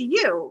commit to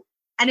you.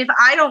 And if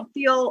I don't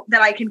feel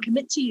that I can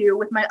commit to you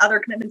with my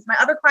other commitments, my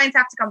other clients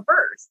have to come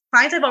first.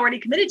 Clients I've already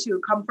committed to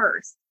come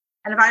first.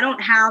 And if I don't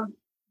have,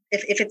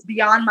 if it's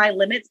beyond my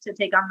limits to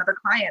take on another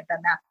client, then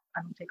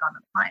I don't take on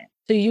another client.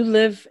 So you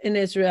live in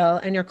Israel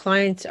and your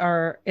clients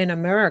are in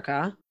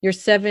America. You're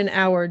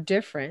 7-hour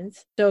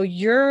difference. So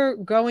you're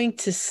going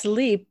to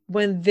sleep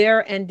when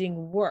they're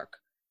ending work.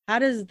 How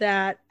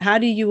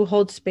do you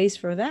hold space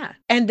for that?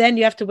 And then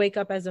you have to wake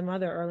up as a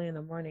mother early in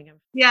the morning.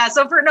 Yeah.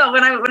 So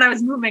when I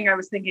was moving, I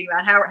was thinking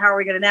about how are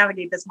we going to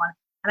navigate this one?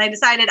 And I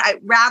decided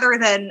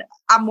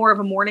I'm more of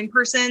a morning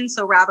person.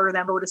 So rather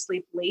than go to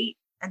sleep late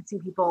and see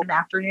people in the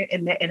afternoon,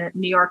 in a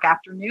New York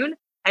afternoon,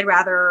 I'd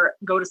rather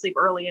go to sleep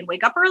early and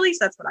wake up early.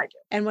 So that's what I do.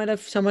 And what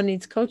if someone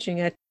needs coaching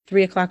at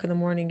 3:00 in the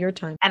morning, your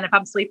time? And if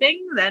I'm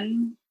sleeping,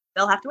 then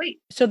they'll have to wait.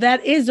 So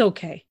that is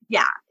okay.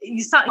 Yeah.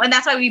 And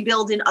that's why we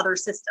build in other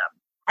systems.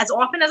 As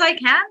often as I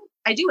can,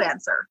 I do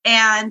answer.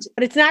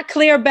 But it's not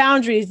clear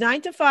boundaries.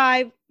 9 to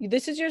 5.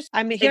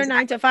 I'm here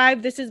 9 to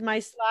 5. This is my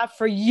slot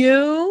for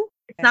you.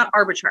 It's not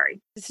arbitrary.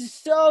 This is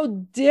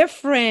so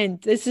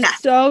different.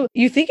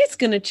 You think it's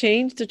going to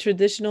change the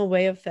traditional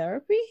way of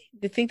therapy? Do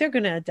you think they're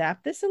going to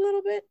adapt this a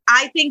little bit?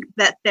 I think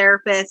that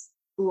therapists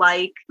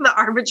like the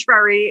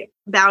arbitrary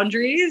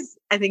boundaries.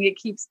 I think it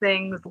keeps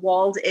things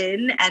walled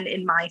in and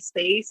in my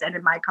space and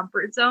in my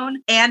comfort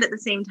zone. And at the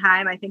same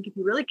time, I think if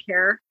you really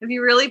care, if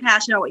you're really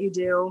passionate about what you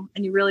do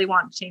and you really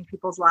want to change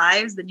people's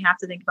lives, then you have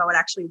to think about what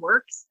actually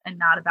works and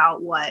not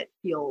about what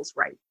feels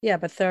right. Yeah,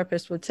 but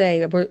therapists would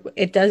say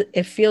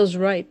it feels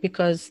right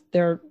because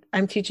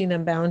I'm teaching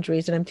them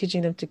boundaries and I'm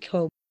teaching them to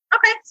cope.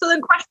 Okay. So the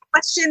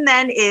question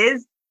then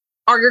is,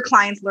 are your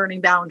clients learning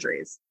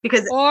boundaries?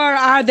 Or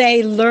are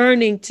they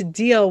learning to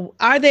deal?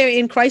 Are they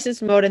in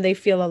crisis mode and they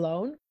feel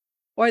alone?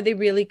 Or are they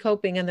really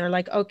coping and they're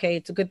like, okay,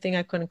 it's a good thing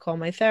I couldn't call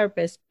my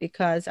therapist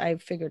because I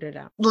figured it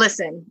out?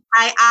 Listen,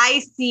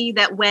 I see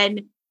that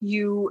when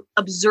you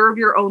observe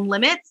your own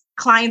limits,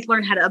 clients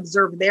learn how to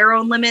observe their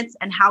own limits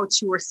and how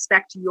to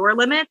respect your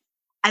limits.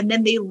 And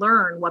then they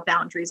learn what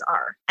boundaries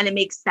are. And it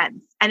makes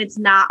sense. And it's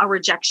not a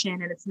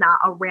rejection and it's not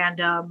a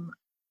random,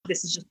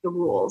 this is just the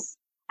rules.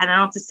 And I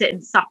don't have to sit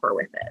and suffer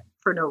with it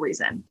for no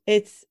reason.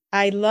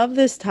 I love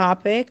this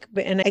topic,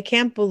 and I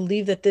can't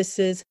believe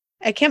that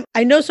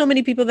I know so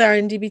many people that are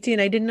in DBT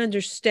and I didn't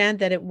understand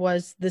that it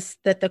was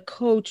that the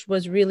coach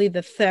was really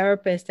the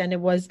therapist and it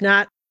was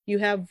not you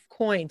have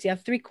coins. You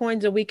have 3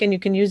 coins a week and you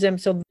can use them.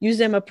 So use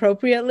them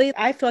appropriately.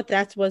 I thought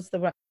that was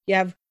you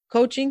have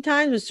coaching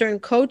times with certain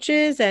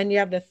coaches and you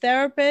have the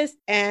therapist,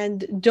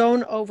 and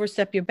don't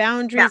overstep your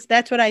boundaries. Yeah.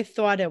 That's what I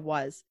thought it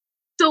was.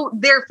 So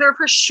there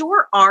for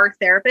sure are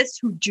therapists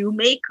who do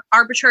make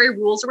arbitrary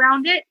rules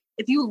around it.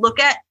 If you look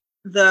at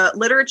the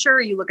literature,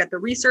 you look at the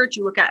research,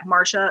 you look at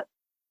Marsha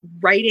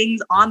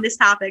writings on this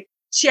topic,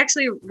 she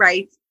actually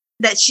writes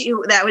that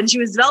when she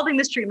was developing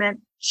this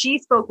treatment, she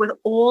spoke with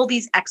all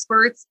these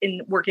experts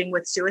in working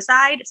with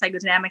suicide,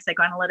 psychodynamic,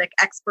 psychoanalytic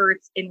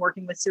experts in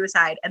working with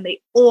suicide, and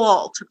they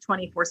all took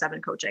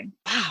 24/7 coaching.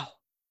 Wow.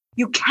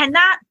 You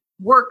cannot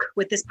work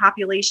with this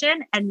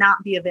population and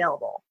not be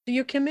available.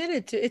 You're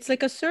committed to, it's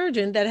like a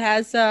surgeon that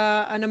has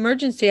an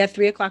emergency at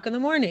 3:00 in the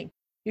morning.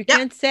 You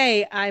can't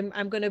say I'm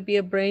going to be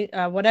a brain,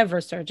 whatever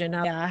surgeon,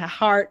 a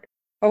heart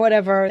or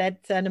whatever.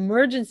 That's an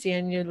emergency.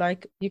 And you're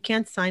like, you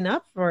can't sign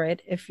up for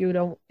it if you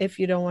don't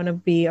want to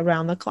be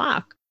around the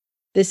clock.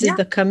 This is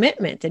the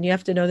commitment, and you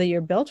have to know that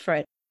you're built for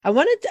it. I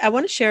want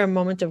to share a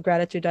moment of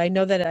gratitude. I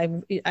know that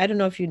I don't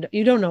know if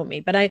you don't know me,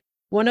 but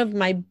one of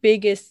my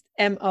biggest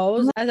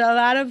MOs, a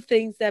lot of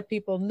things that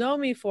people know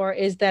me for,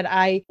 is that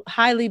I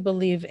highly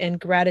believe in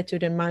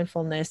gratitude and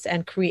mindfulness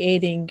and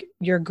creating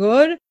your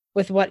good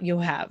with what you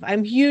have.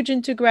 I'm huge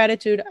into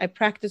gratitude. I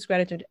practice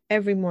gratitude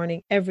every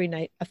morning, every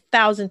night,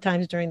 1,000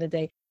 times during the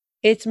day.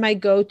 It's my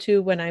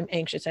go-to when I'm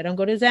anxious. I don't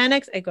go to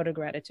Xanax, I go to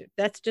gratitude.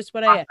 That's just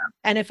what I am.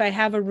 And if I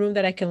have a room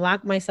that I can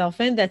lock myself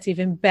in, that's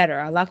even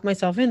better. I lock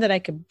myself in that I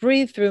can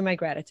breathe through my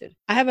gratitude.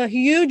 I have a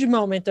huge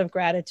moment of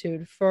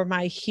gratitude for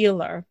my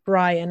healer,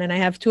 Brian, and I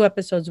have 2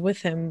 episodes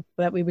with him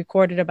that we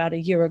recorded about a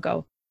year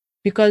ago.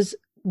 Because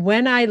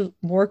when I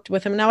worked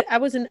with him, now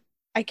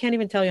I can't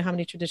even tell you how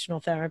many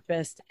traditional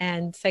therapists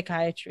and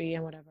psychiatry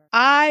and whatever.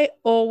 I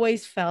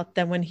always felt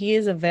that when he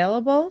is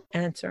available,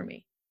 answer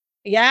me.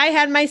 Yeah, I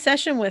had my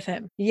session with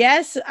him.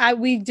 Yes,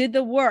 we did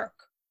the work.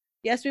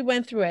 Yes, we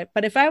went through it.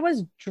 But if I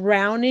was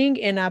drowning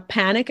in a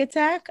panic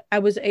attack, I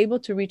was able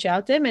to reach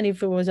out to him. And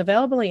if it was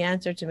available, he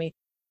answered to me.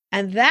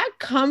 And that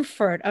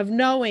comfort of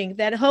knowing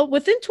that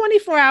within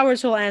 24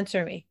 hours, he'll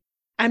answer me.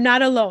 I'm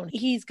not alone.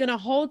 He's going to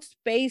hold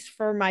space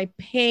for my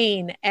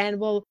pain and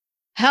will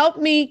help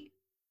me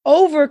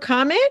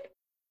overcome it.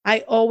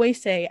 I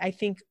always say, I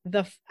think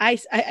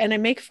and I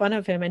make fun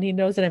of him, and he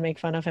knows that I make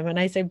fun of him. And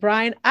I say,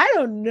 Brian, I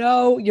don't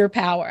know your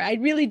power. I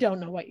really don't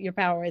know what your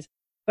power is.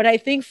 But I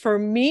think for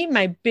me,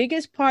 my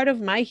biggest part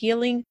of my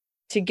healing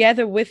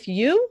together with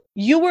you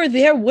were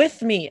there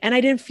with me, and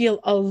I didn't feel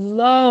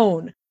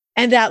alone.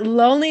 And that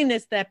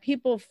loneliness that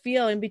people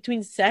feel in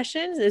between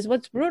sessions is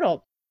what's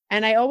brutal.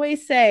 And I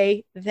always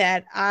say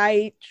that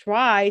I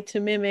try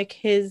to mimic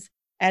his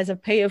as a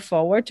pay it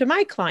forward to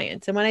my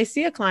clients. And when I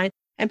see a client,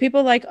 and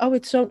people are like, oh,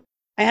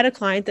 I had a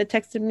client that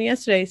texted me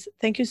yesterday.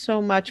 Thank you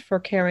so much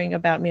for caring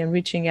about me and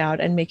reaching out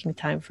and making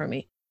time for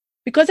me.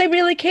 Because I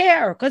really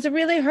care, because it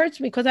really hurts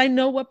me, because I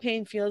know what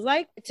pain feels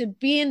like. To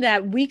be in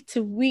that week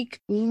to week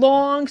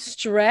long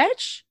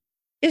stretch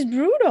is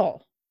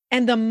brutal.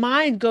 And the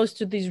mind goes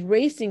to these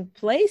racing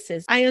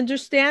places. I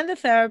understand the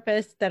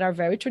therapists that are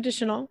very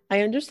traditional.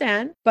 I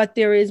understand, but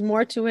there is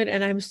more to it.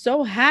 And I'm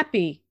so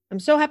happy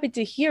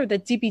to hear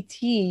that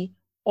DBT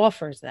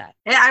offers that.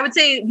 Yeah, I would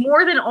say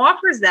more than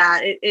offers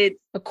that. It's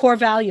a core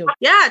value.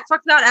 Yeah, it's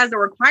talked about as a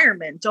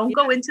requirement. Don't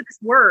go into this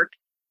work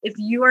if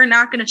you are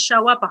not going to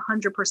show up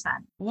 100%.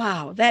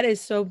 Wow, that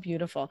is so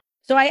beautiful.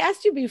 So I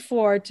asked you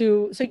before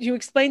so you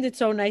explained it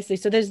so nicely.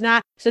 So there's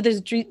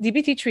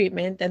DBT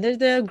treatment, and there's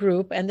the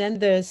group, and then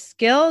there's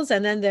skills,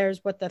 and then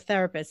there's what the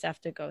therapists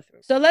have to go through.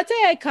 So let's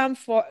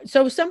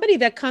say somebody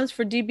that comes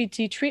for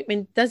DBT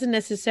treatment doesn't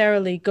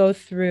necessarily go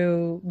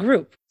through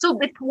group. So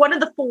it's one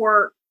of the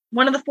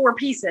four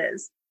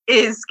pieces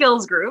is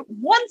skills group.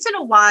 Once in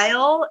a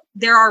while,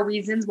 there are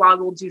reasons why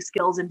we'll do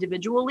skills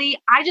individually.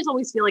 I just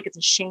always feel like it's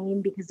a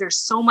shame because there's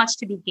so much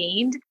to be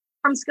gained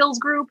from skills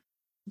group.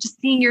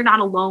 Just seeing you're not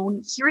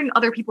alone, hearing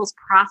other people's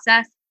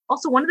process.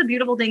 Also, one of the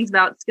beautiful things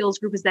about skills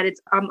group is that it's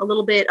a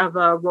little bit of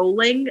a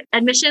rolling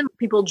admission.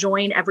 People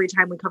join every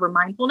time we cover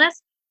mindfulness.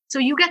 So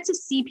you get to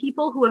see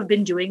people who have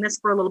been doing this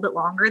for a little bit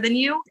longer than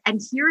you, and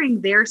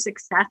hearing their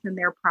success and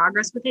their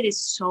progress with it is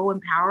so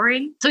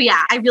empowering. So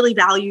yeah, I really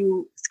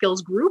value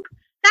skills group.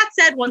 That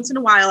said, once in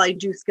a while, I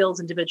do skills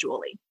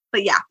individually.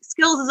 But yeah,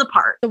 skills is a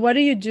part. So what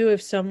do you do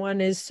if someone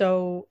is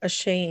so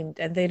ashamed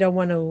and they don't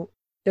want to,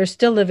 they're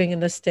still living in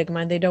the stigma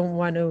and they don't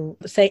want to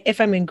say,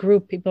 if I'm in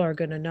group, people are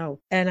going to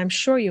know. And I'm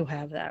sure you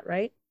have that,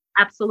 right?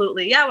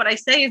 Absolutely. Yeah. What I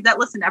say is that,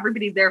 listen,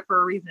 everybody's there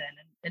for a reason,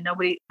 and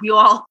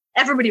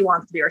everybody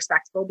wants to be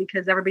respectful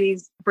because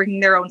everybody's bringing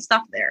their own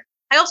stuff there.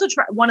 I also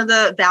try one of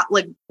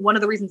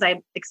the reasons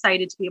I'm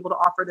excited to be able to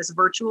offer this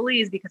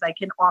virtually is because I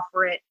can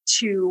offer it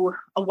to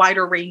a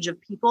wider range of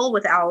people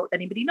without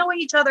anybody knowing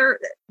each other,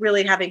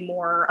 really having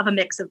more of a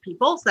mix of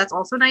people. So that's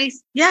also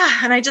nice. Yeah.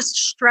 And I just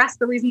stress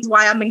the reasons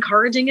why I'm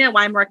encouraging it,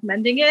 why I'm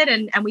recommending it.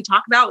 And we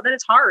talk about that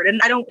it's hard,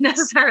 and I don't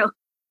necessarily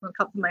A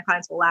couple of my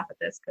clients will laugh at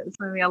this because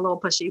maybe a little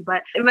pushy,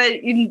 but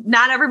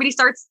not everybody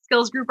starts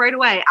skills group right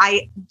away.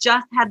 I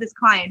just had this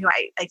client who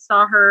I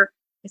saw her,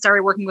 I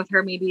started working with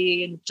her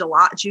maybe in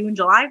June,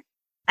 July.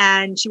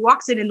 And she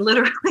walks in and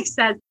literally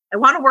says, I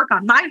want to work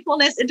on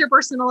mindfulness,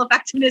 interpersonal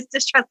effectiveness,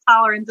 distress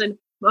tolerance, and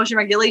emotion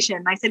regulation.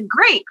 And I said,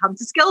 great, come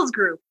to skills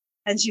group.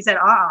 And she said,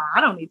 I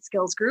don't need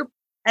skills group.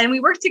 And we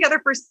worked together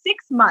for 6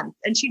 months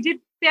and she did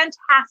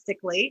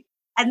fantastically.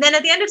 And then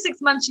at the end of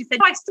 6 months, she said,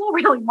 I still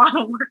really want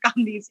to work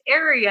on these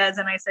areas.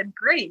 And I said,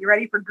 great, you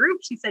ready for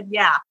group? She said,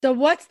 yeah. So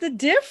what's the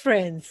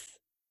difference?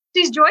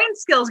 She's joined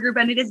skills group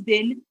and it has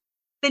been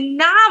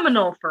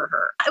phenomenal for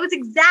her. It was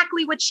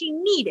exactly what she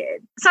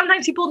needed.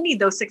 Sometimes people need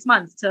those 6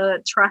 months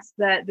to trust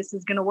that this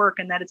is going to work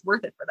and that it's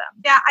worth it for them.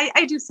 Yeah,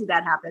 I do see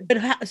that happen.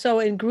 But so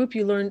in group,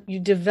 you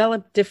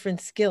develop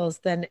different skills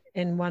than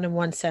in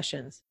one-on-one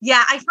sessions.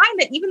 Yeah, I find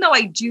that even though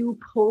I do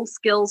pull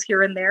skills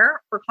here and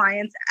there for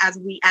clients as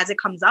it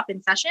comes up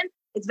in session,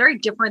 it's very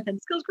different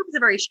than skills group is a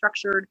very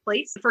structured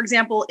place. For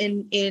example,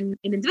 in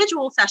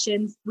individual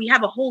sessions, we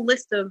have a whole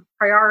list of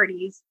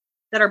priorities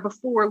that are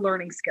before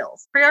learning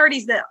skills,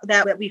 priorities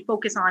that we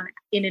focus on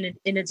in a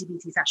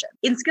DBT session.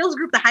 In skills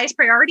group, the highest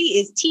priority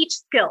is teach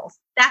skills.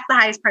 That's the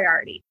highest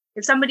priority.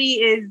 If somebody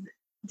is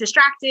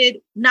distracted,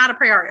 not a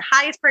priority.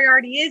 Highest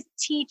priority is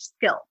teach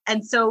skill.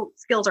 And so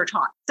skills are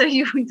taught. So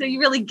you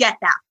really get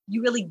that.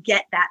 You really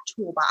get that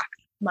toolbox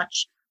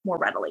much more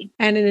readily.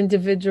 And in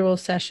individual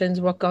sessions,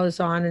 what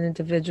goes on in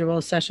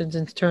individual sessions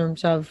in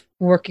terms of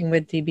working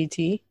with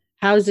DBT?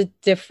 How is it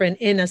different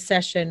in a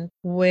session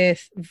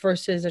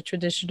versus a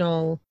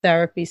traditional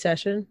therapy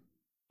session?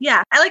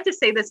 Yeah, I like to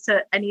say this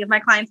to any of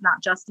my clients,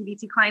 not just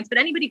DBT clients, but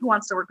anybody who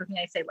wants to work with me.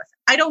 I say, listen,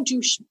 I don't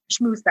do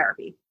schmooze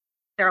therapy.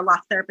 There are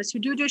lots of therapists who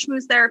do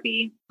schmooze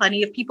therapy.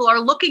 Plenty of people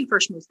are looking for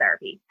schmooze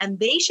therapy, and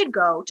they should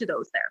go to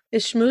those therapists.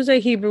 Is schmooze a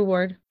Hebrew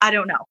word? I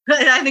don't know.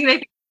 I think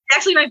they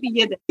actually might be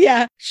Yiddish.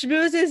 Yeah,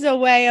 schmooze is a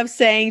way of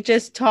saying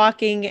just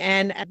talking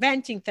and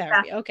venting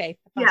therapy. Yeah. Okay.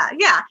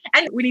 Yeah.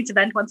 And we need to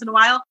vent once in a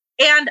while.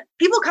 And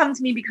people come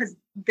to me because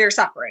they're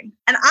suffering.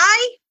 And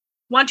I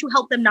want to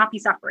help them not be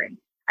suffering.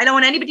 I don't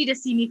want anybody to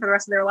see me for the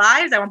rest of their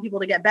lives. I want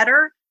people to get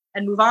better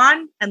and move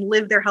on and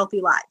live their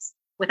healthy lives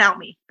without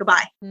me.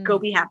 Goodbye. Go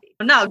be happy.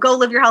 No, go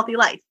live your healthy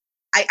life.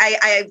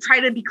 I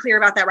try to be clear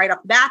about that right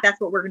off the bat. That's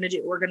what we're going to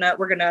do. We're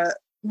going to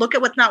look at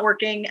what's not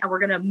working and we're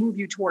going to move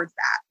you towards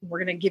that. We're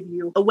going to give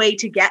you a way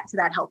to get to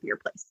that healthier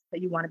place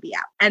that you want to be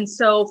at. And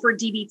so for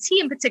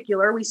DBT in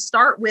particular, we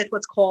start with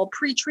what's called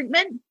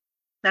pre-treatment.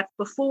 That's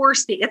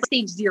that's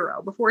stage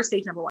 0, before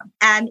stage number 1.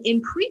 And in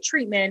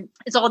pre-treatment,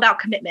 it's all about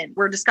commitment.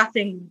 We're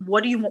discussing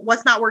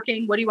what's not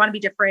working, what do you want to be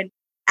different,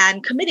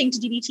 and committing to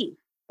DBT,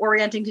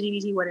 orienting to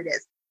DBT what it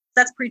is.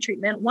 That's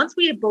pre-treatment. Once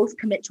we both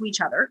commit to each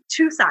other,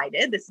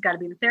 two-sided, this has got to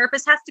be the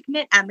therapist has to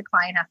commit and the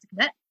client has to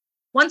commit.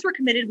 Once we're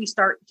committed, we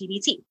start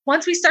DBT.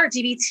 Once we start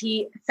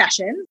DBT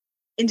sessions,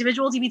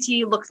 individual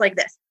DBT looks like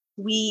this.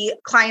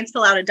 Clients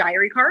fill out a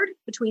diary card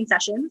between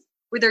sessions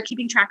where they're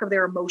keeping track of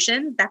their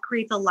emotions. That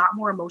creates a lot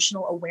more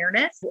emotional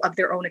awareness of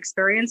their own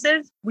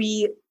experiences.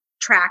 We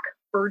track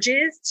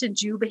urges to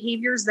do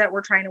behaviors that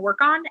we're trying to work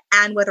on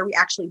and whether we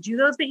actually do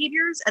those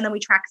behaviors. And then we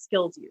track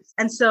skills use.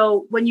 And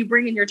so when you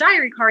bring in your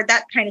diary card,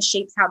 that kind of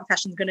shapes how the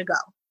session's going to go.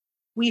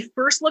 We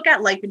first look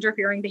at life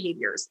interfering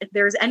behaviors. If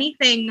there's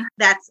anything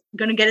that's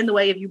going to get in the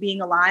way of you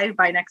being alive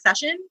by next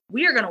session,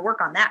 we are going to work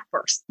on that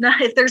first. Now,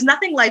 if there's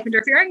nothing life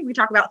interfering, we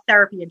talk about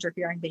therapy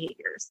interfering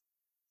behaviors.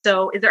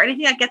 So is there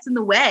anything that gets in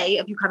the way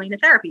of you coming to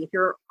therapy? If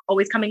you're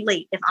always coming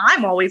late, if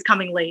I'm always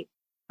coming late,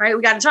 right?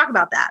 We got to talk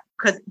about that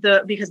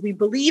because we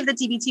believe that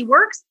DBT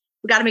works.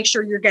 We got to make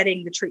sure you're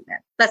getting the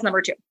treatment. That's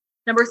number 2.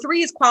 Number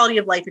 3 is quality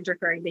of life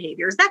interfering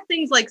behaviors. That's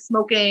things like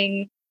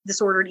smoking,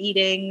 disordered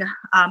eating,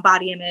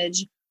 body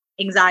image,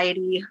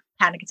 anxiety,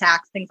 panic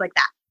attacks, things like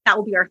that. That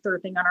will be our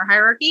 3rd thing on our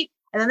hierarchy.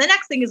 And then the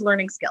next thing is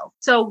learning skills.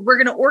 So we're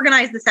going to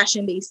organize the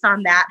session based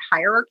on that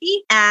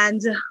hierarchy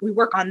and we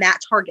work on that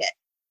target.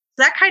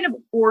 So that kind of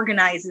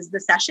organizes the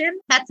session.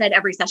 That said,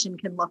 every session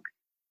can look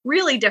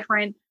really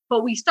different,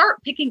 but we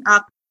start picking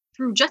up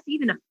through just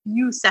even a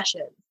few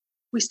sessions.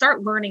 We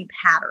start learning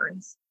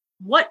patterns.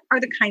 What are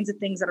the kinds of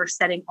things that are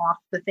setting off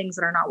the things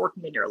that are not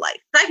working in your life?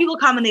 Some people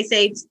come and they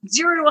say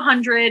 0 to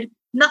 100,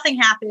 nothing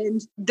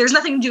happened. There's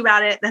nothing to do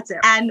about it. That's it.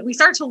 And we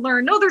start to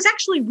learn, no, there's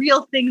actually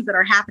real things that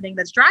are happening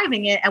that's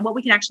driving it and what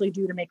we can actually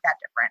do to make that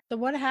different. So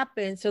what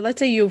happens? So let's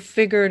say you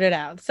figured it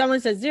out.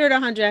 Someone says 0 to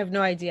 100. I have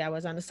no idea. I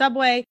was on the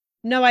subway.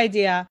 No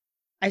idea.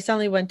 I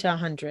suddenly went to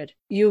 100.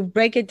 You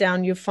break it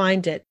down, you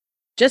find it.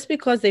 Just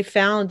because they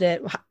found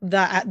it,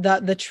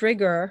 the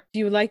trigger. Do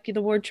you like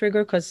the word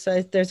trigger? Because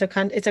it's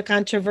a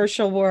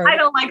controversial word. I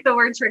don't like the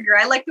word trigger.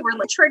 I like the word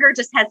trigger.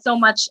 Just has so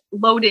much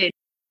loaded.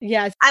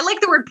 Yes. I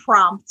like the word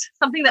prompt.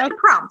 Something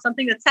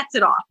that sets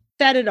it off.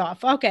 Set it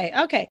off.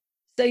 Okay.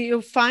 So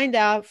you find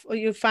out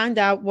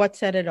what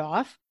set it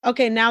off.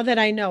 Okay, now that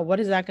I know, what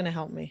is that going to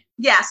help me?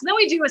 Yeah. So then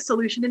we do a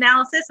solution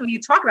analysis and we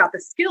talk about the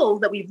skills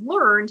that we've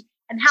learned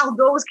and how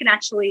those can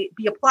actually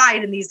be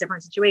applied in these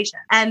different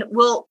situations. And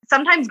we'll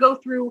sometimes go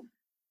through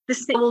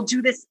we'll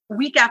do this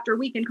week after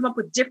week and come up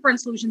with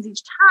different solutions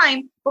each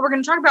time. But we're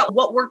going to talk about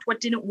what worked, what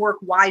didn't work,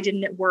 why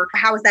didn't it work,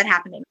 how is that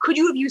happening? Could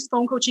you have used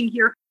phone coaching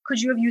here?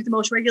 Could you have used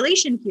emotion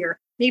regulation here?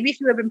 Maybe if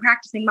you have been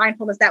practicing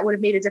mindfulness, that would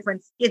have made a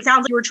difference. It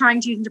sounds like you were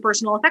trying to use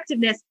interpersonal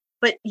effectiveness,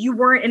 but you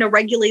weren't in a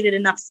regulated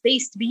enough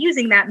space to be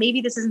using that.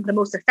 Maybe this isn't the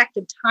most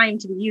effective time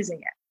to be using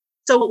it.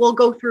 So we'll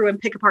go through and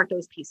pick apart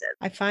those pieces.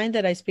 I find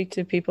that I speak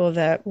to people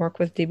that work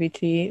with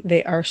DBT.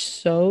 They are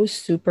so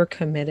super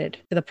committed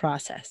to the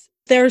process.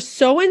 They're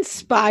so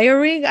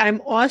inspiring.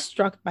 I'm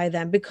awestruck by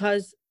them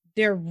because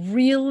they're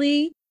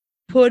really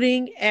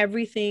putting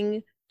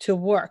everything to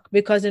work.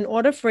 Because in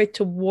order for it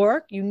to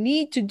work, you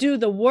need to do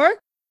the work.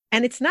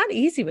 And it's not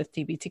easy with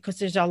DBT because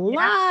there's a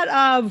lot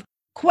of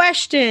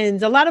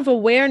questions, a lot of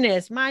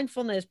awareness,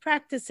 mindfulness,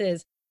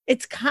 practices.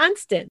 It's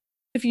constant.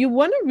 If you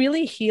want to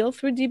really heal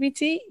through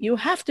DBT, you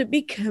have to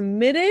be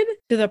committed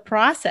to the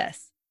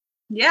process.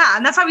 Yeah.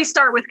 And that's why we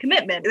start with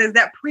commitment. There's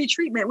that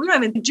pre-treatment. We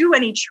don't even do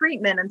any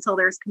treatment until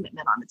there's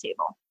commitment on the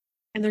table.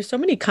 And there's so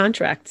many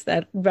contracts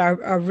that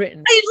are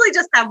written. I usually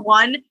just have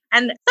one.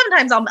 And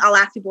sometimes I'll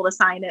ask people to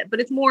sign it, but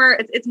it's more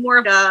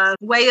of a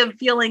way of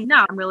feeling,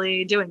 no, I'm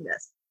really doing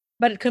this.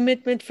 But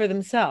commitment for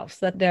themselves,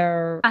 that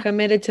they're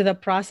committed to the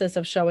process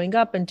of showing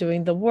up and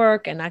doing the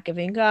work and not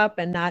giving up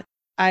and not,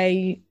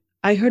 I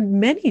heard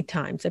many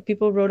times that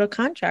people wrote a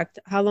contract,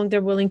 how long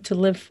they're willing to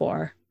live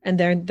for, and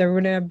they're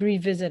going to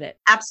revisit it.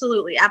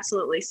 Absolutely.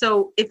 Absolutely.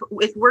 So if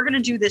we're going to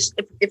do this,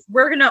 if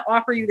we're going to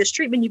offer you this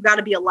treatment, you've got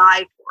to be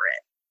alive for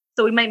it.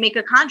 So we might make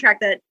a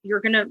contract that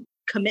you're going to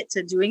commit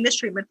to doing this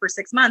treatment for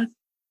 6 months.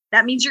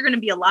 That means you're going to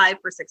be alive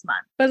for 6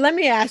 months. But let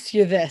me ask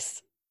you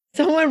this.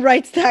 Someone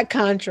writes that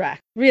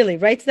contract, really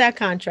writes that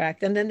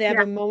contract, and then they have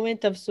a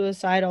moment of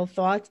suicidal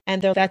thoughts,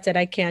 and that's it.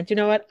 I can't. You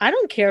know what? I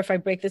don't care if I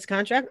break this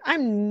contract.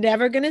 I'm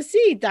never going to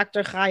see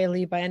Dr. Chaya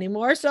Liba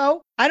anymore,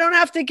 so I don't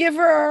have to give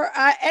her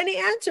any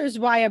answers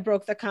why I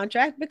broke the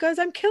contract because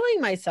I'm killing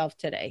myself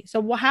today.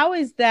 So how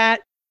is that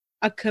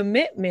a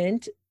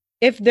commitment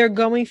if they're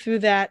going through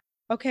that?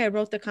 Okay, I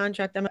wrote the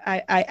contract.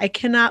 I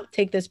cannot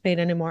take this pain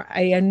anymore.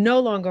 I no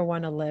longer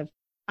want to live.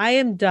 I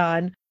am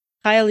done.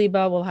 Chaya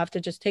Liba will have to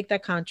just take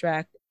that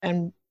contract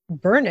and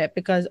burn it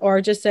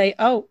or just say,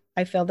 oh,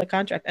 I failed the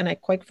contract. And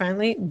quite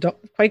frankly,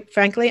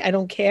 I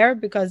don't care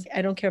because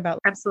I don't care about.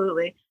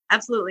 Absolutely.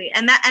 Absolutely.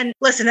 And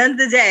listen, at the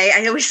end of the day,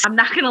 I'm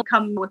not going to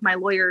come with my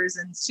lawyers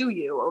and sue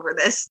you over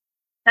this.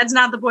 That's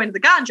not the point of the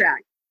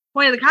contract. The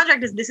point of the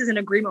contract is this is an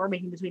agreement we're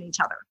making between each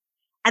other.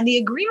 And the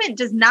agreement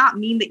does not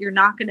mean that you're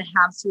not going to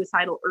have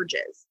suicidal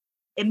urges.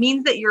 It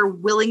means that you're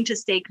willing to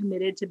stay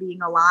committed to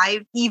being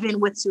alive, even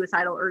with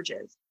suicidal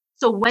urges.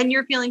 So when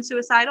you're feeling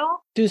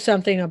suicidal, do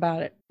something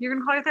about it. You're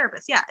going to call your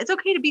therapist. Yeah, it's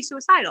okay to be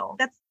suicidal.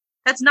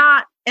 That's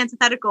not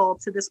antithetical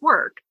to this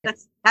work.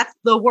 That's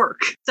the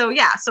work.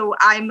 So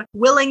I'm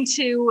willing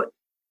to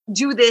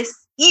do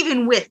this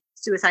even with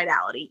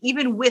suicidality,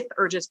 even with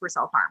urges for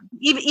self-harm,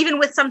 even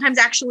with sometimes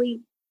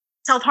actually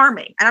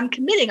self-harming. And I'm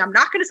committing, I'm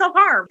not going to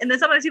self-harm. And then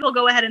sometimes people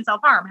go ahead and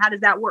self-harm. How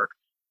does that work?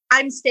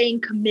 I'm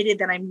staying committed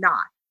that I'm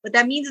not. What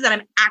that means is that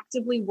I'm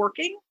actively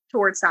working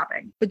towards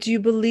stopping. But do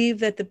you believe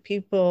that the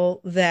people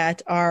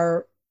that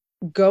are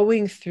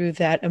going through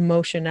that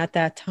emotion at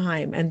that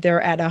time and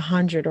they're at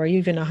 100 or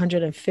even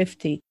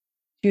 150,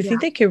 do you think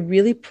they can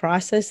really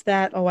process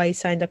that? Oh, I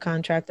signed a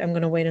contract. I'm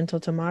going to wait until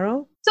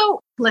tomorrow. So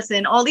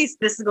listen,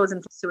 this goes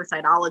into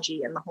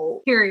suicidology and the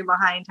whole theory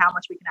behind how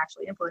much we can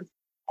actually influence.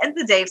 At the end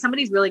of the day, if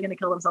somebody's really going to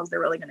kill themselves, they're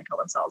really going to kill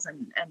themselves.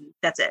 And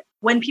that's it.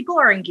 When people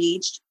are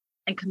engaged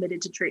and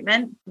committed to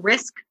treatment,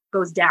 risk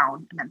goes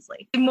down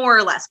immensely. More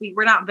or less,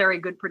 we're not very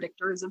good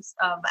predictors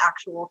of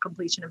actual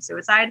completion of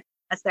suicide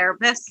as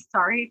therapists.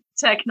 Sorry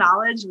to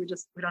acknowledge, we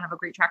don't have a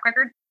great track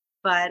record.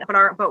 But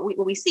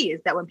what we see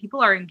is that when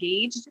people are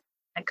engaged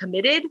and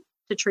committed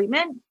to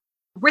treatment,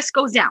 risk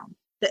goes down.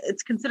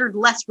 It's considered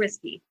less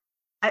risky.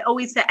 I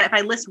always say, if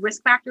I list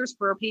risk factors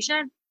for a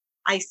patient,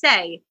 I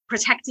say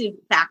protective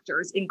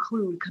factors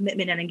include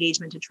commitment and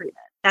engagement to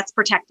treatment. That's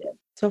protective.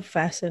 So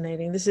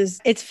fascinating.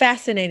 It's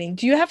fascinating.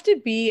 Do you have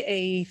to be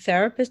a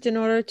therapist in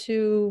order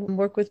to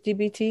work with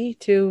DBT,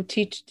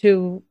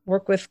 to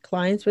work with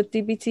clients with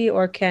DBT,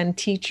 or can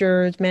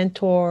teachers,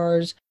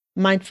 mentors,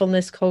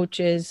 mindfulness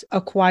coaches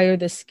acquire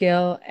the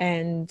skill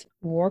and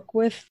work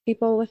with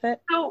people with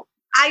it? So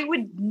I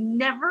would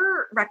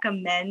never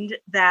recommend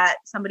that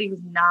somebody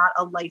who's not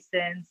a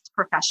licensed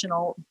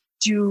professional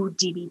do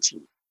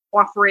DBT.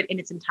 Offer it in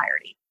its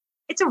entirety.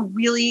 It's a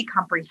really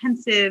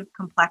comprehensive,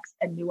 complex,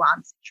 and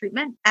nuanced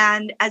treatment.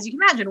 And as you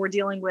can imagine, we're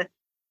dealing with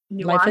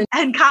nuance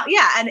and not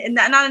in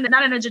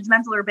a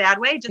judgmental or bad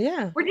way.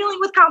 We're dealing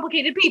with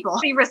complicated people.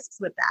 Any risks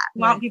with that?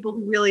 We want people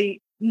who really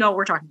know what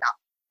we're talking about.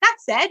 That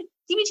said,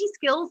 DBT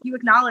skills, you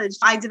acknowledged.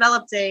 I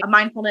developed a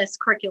mindfulness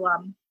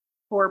curriculum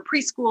for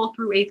preschool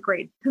through 8th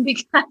grade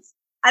because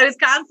I was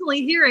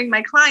constantly hearing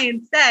my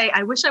clients say,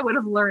 I wish I would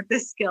have learned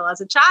this skill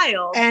as a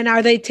child. And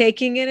are they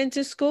taking it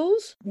into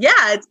schools? Yeah,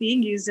 it's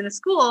being used in a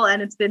school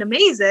and it's been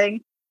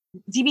amazing.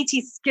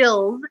 DBT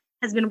skills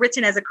has been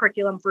written as a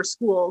curriculum for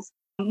schools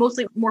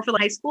mostly more for the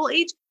high school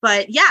age.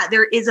 But yeah,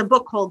 there is a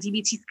book called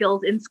DBT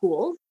Skills in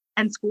Schools,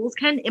 and schools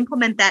can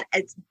implement that.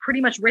 It's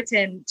pretty much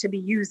written to be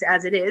used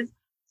as it is.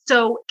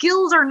 So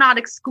skills are not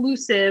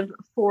exclusive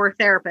for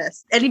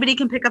therapists. Anybody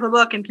can pick up a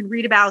book and can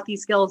read about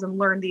these skills and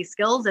learn these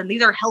skills. And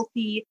these are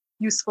healthy,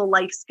 useful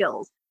life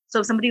skills. So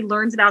if somebody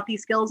learns about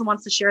these skills and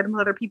wants to share them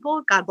with other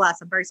people, God bless,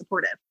 I'm very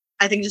supportive.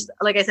 I think just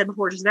like I said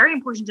before, just very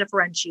important to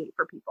differentiate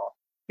for people.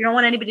 You don't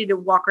want anybody to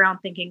walk around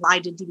thinking, I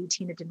did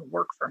DBT and it didn't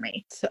work for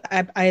me. So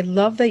I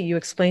love that you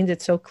explained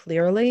it so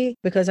clearly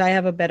because I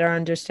have a better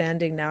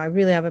understanding now. I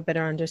really have a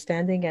better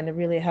understanding and it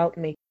really helped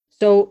me.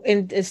 So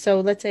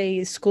let's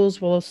say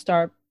schools will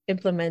start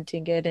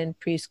implementing it in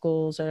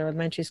preschools or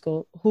elementary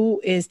school.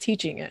 Who is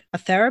teaching it? A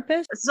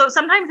therapist? So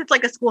sometimes it's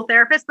like a school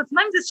therapist, but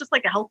sometimes it's just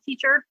like a health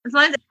teacher.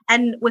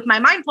 And with my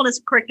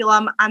mindfulness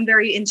curriculum, I'm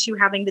very into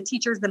having the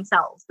teachers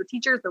themselves,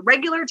 the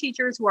regular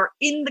teachers who are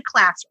in the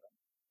classroom,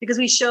 because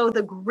we show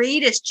the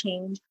greatest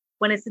change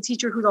when it's the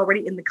teacher who's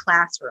already in the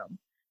classroom,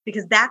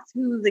 because that's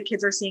who the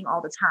kids are seeing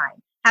all the time.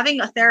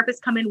 Having a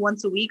therapist come in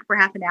once a week for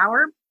half an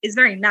hour is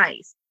very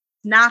nice.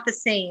 Not the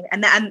same.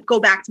 And then go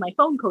back to my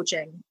phone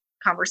coaching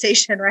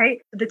conversation, right?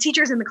 The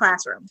teacher's in the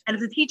classroom. And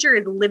if the teacher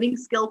is living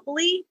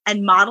skillfully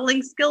and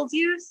modeling skills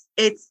use,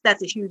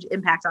 that's a huge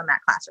impact on that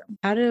classroom.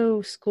 How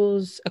do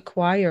schools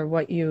acquire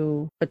what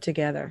you put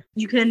together?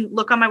 You can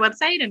look on my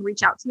website and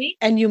reach out to me.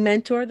 And you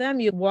mentor them?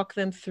 You walk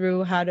them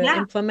through how to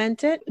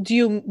implement it? Do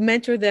you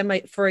mentor them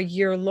for a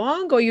year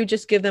long, or you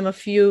just give them a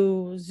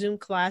few Zoom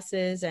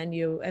classes and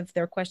if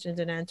there are questions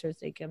and answers,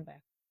 they come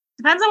back?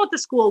 Depends on what the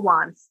school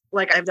wants.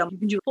 Like I've done, you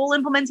can do full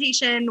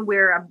implementation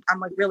where I'm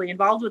like really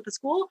involved with the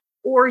school,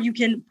 or you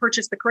can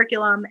purchase the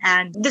curriculum.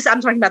 And I'm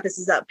talking about this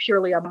is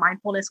purely a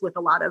mindfulness with a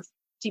lot of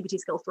DBT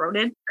skills thrown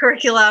in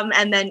curriculum.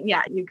 And then,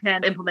 you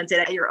can implement it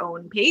at your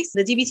own pace.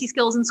 The DBT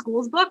Skills in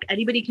Schools book,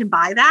 anybody can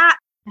buy that.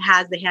 It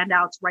has the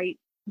handouts right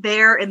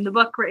there in the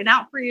book written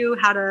out for you,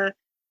 how to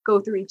go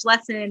through each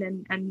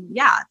lesson. And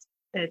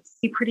it's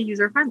pretty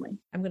user friendly.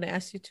 I'm going to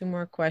ask you 2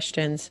 more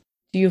questions.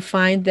 Do you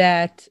find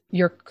that do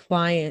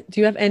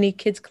you have any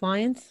kids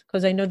clients?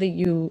 Because I know that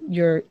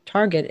your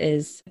target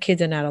is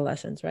kids and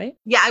adolescents, right?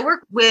 Yeah, I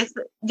work with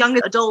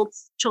young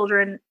adults,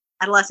 children,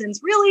 adolescents,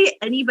 really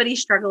anybody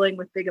struggling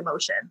with big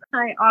emotions.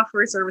 I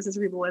offer services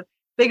for people with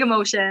big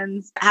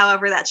emotions,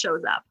 however that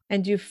shows up.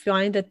 And do you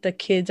find that the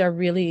kids are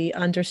really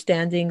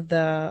understanding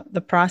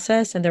the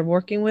process and they're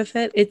working with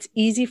it? It's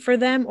easy for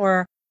them,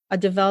 or a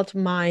developed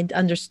mind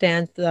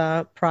understands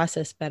the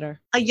process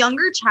better? A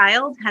younger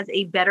child has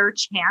a better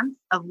chance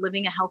of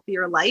living a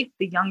healthier life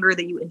the younger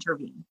that you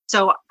intervene.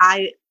 So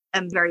I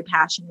am very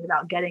passionate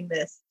about getting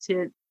this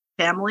to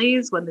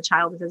families when the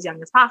child is as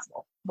young as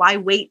possible. Why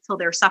wait till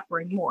they're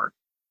suffering more?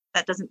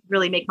 That doesn't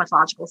really make much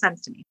logical sense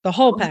to me. The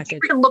whole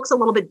package. It looks a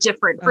little bit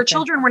different. For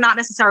children, we're not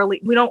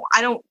necessarily,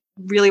 I don't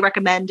really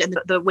recommend, and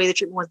the way the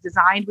treatment was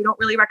designed, we don't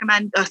really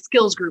recommend a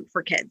skills group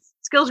for kids.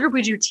 Skills group,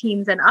 we do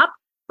teens and up.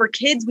 For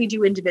kids, we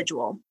do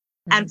individual.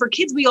 Mm-hmm. And for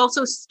kids, we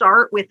also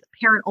start with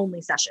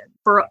parent-only sessions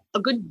for a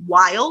good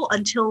while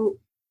until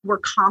we're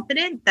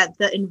confident that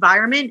the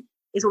environment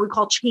is what we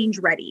call change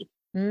ready.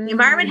 Mm-hmm. The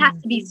environment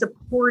has to be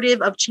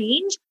supportive of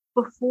change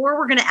before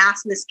we're going to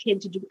ask this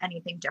kid to do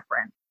anything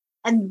different.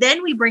 And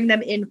then we bring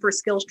them in for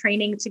skills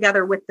training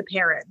together with the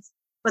parents.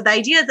 But the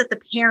idea is that the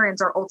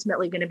parents are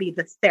ultimately going to be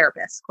the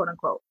therapists, quote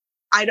unquote.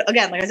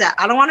 Again, like I said,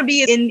 I don't want to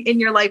be in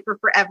your life for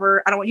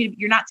forever. I don't want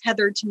you're not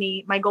tethered to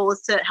me. My goal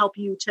is to help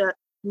you to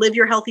live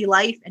your healthy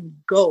life and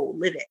go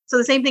live it. So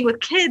the same thing with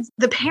kids,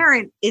 the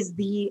parent is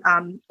the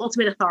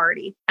ultimate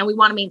authority, and we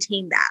want to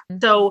maintain that.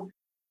 Mm-hmm. So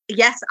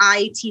yes,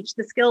 I teach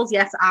the skills.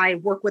 Yes, I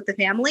work with the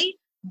family,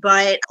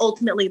 but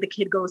ultimately the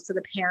kid goes to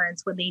the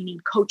parents when they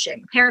need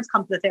coaching. Parents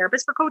come to the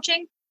therapist for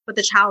coaching, but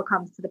the child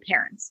comes to the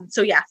parents.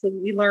 So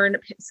we learn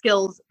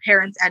skills,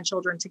 parents and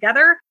children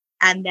together,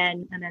 and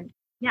then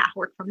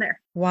work from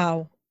there.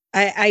 Wow.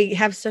 I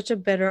have such a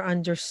better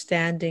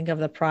understanding of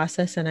the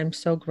process, and I'm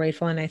so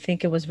grateful. And I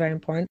think it was very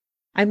important.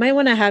 I might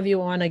want to have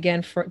you on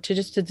again to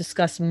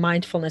discuss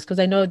mindfulness, because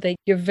I know that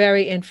you're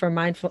very into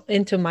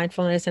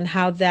mindfulness and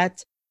how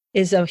that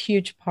is a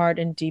huge part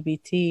in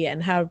DBT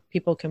and how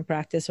people can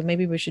practice. So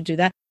maybe we should do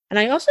that. And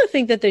I also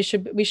think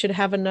that we should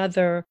have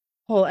another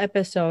whole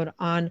episode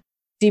on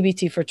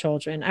DBT for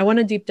children. I want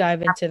to deep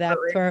dive into that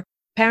for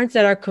parents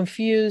that are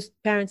confused,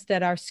 parents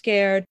that are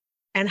scared,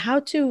 and how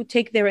to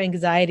take their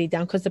anxiety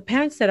down. Because the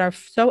parents that are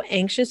so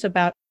anxious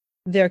about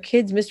their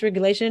kids'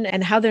 misregulation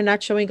and how they're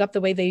not showing up the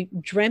way they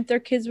dreamt their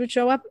kids would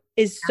show up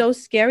is so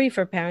scary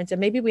for parents.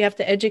 And maybe we have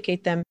to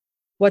educate them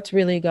what's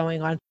really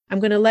going on. I'm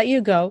going to let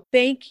you go.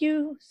 Thank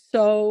you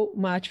so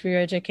much for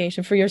your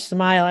education, for your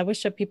smile. I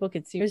wish that people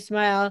could see your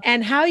smile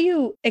and how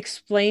you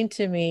explained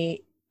to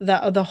me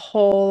the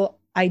whole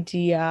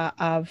idea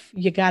of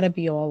you got to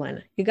be all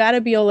in. You got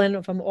to be all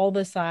in from all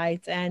the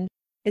sides. And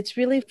it's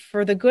really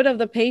for the good of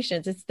the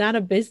patients. It's not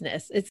a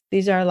business.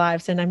 These are our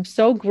lives. And I'm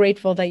so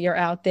grateful that you're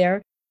out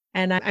there.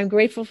 And I'm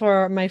grateful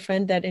for my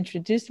friend that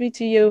introduced me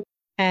to you.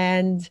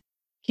 And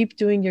Keep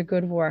doing your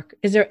good work.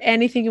 Is there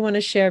anything you want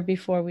to share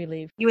before we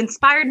leave? You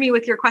inspired me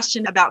with your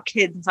question about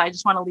kids. And so I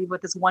just want to leave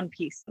with this one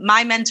piece.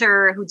 My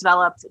mentor who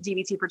developed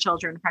DBT for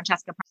children,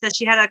 Francesca, said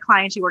she had a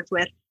client she worked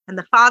with, and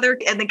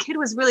the kid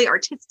was really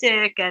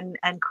artistic and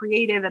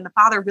creative. And the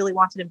father really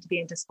wanted him to be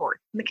into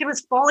sports. And the kid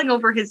was falling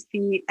over his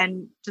feet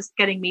and just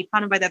getting made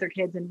fun of by the other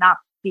kids and not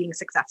being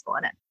successful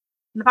in it.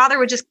 And the father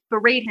would just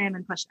berate him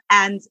and push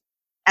him.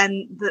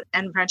 And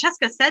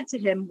Francesca said to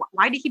him,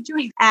 why do you keep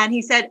doing that? And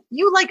he said,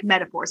 you like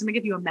metaphors. I'm going to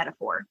give you a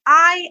metaphor.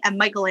 I am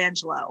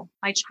Michelangelo.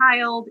 My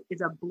child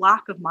is a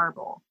block of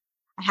marble.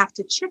 I have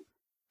to chip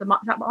the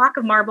block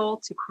of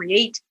marble to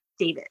create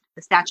David,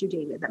 the statue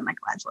David that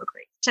Michelangelo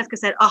created. Francesca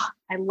said, oh,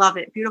 I love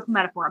it. Beautiful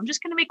metaphor. I'm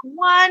just going to make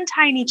one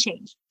tiny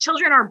change.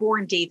 Children are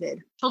born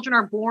David. Children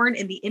are born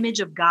in the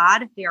image of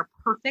God. They are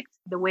perfect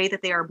the way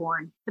that they are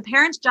born. The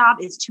parent's job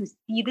is to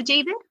see the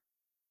David,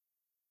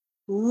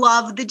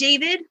 love the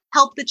David,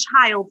 help the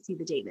child see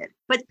the David.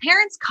 But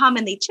parents come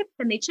and they chip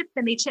and they chip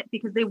and they chip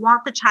because they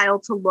want the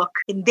child to look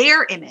in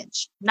their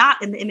image,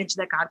 not in the image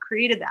that God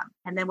created them.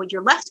 And then what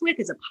you're left with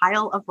is a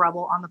pile of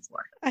rubble on the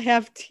floor. I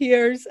have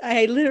tears.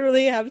 I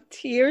literally have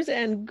tears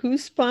and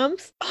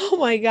goosebumps. Oh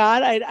my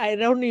God. I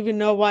don't even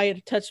know why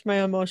it touched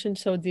my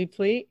emotions so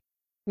deeply.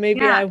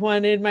 Maybe I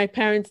wanted my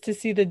parents to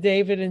see the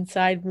David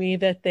inside me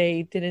that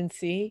they didn't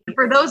see.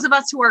 For those of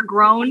us who are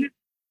grown,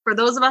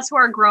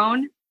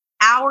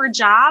 our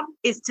job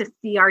is to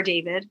see our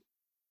David,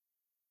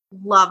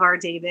 love our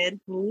David,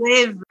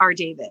 live our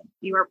David.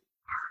 You are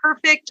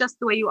perfect just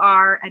the way you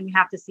are, and you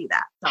have to see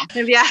that. So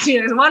if you ask me,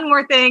 there's one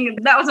more thing.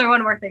 That was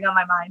one more thing on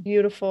my mind.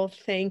 Beautiful.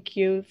 Thank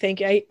you. Thank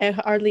you. I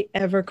hardly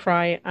ever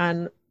cry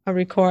on a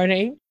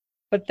recording,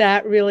 but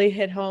that really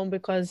hit home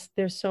because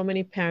there's so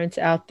many parents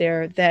out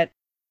there that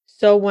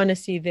so want to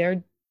see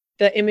the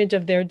image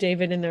of their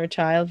David in their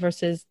child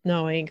versus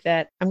knowing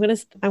that I'm gonna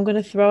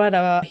throw out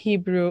a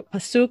Hebrew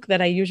pasuk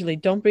that I usually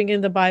don't bring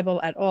in the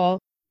Bible at all,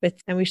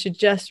 and we should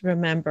just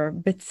remember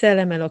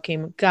B'Tselem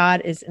Elokim,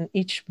 God is in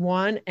each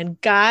one, and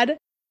God,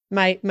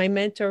 my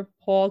mentor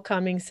Paul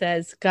Cummings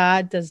says,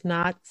 God does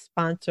not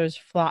sponsor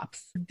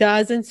flops.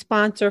 Doesn't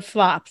sponsor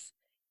flops.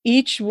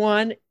 Each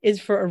one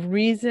is for a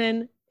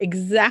reason,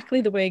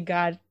 exactly the way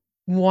God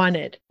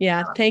wanted.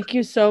 Yeah, thank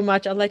you so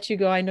much. I'll let you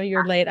go. I know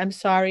you're late. I'm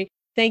sorry.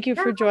 Thank you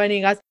for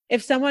joining us.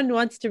 If someone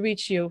wants to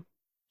reach you,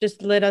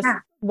 just let us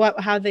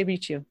how they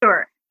reach you.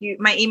 Sure.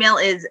 My email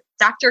is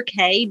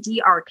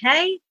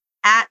drk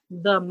at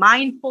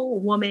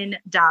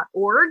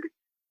themindfulwoman.org,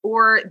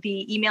 or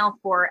the email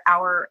for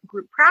our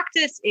group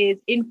practice is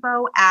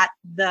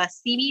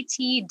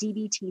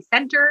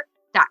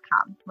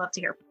info@thecbtdbtcenter.com. Love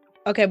to hear from you.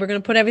 Okay, we're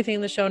going to put everything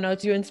in the show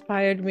notes. You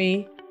inspired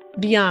me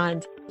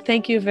beyond.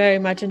 Thank you very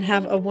much and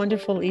have a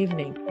wonderful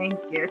evening. Thank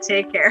you.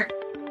 Take care.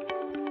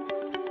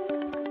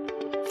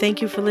 Thank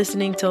you for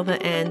listening till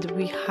the end.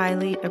 We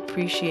highly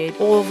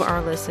appreciate all of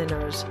our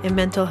listeners. And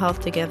Mental Health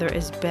Together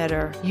is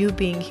better. You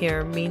being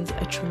here means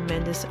a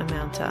tremendous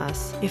amount to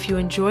us. If you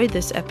enjoyed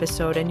this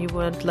episode and you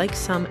would like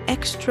some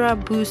extra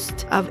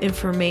boost of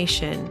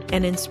information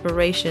and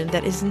inspiration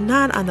that is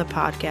not on the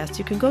podcast,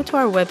 you can go to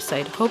our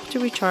website,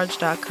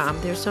 hopetorecharge.com.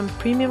 There's some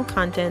premium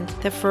content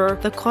that for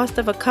the cost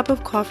of a cup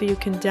of coffee, you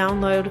can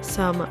download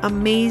some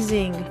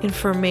amazing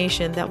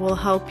information that will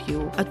help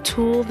you, a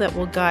tool that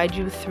will guide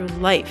you through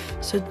life.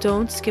 So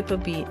don't skip a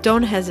beat.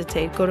 Don't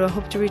hesitate. Go to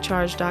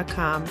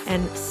hopetorecharge.com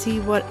and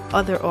see what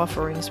other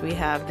offerings we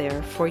have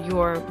there for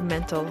your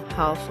mental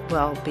health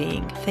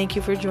well-being. Thank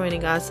you for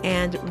joining us.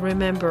 And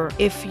remember,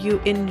 if you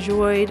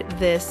enjoyed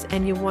this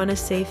and you want to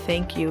say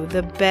thank you,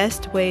 the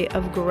best way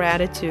of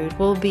gratitude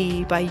will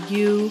be by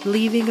you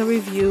leaving a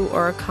review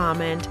or a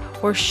comment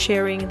or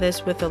sharing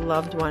this with a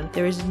loved one.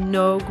 There is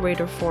no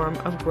greater form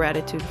of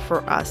gratitude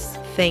for us.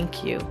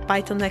 Thank you.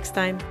 Bye till next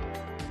time.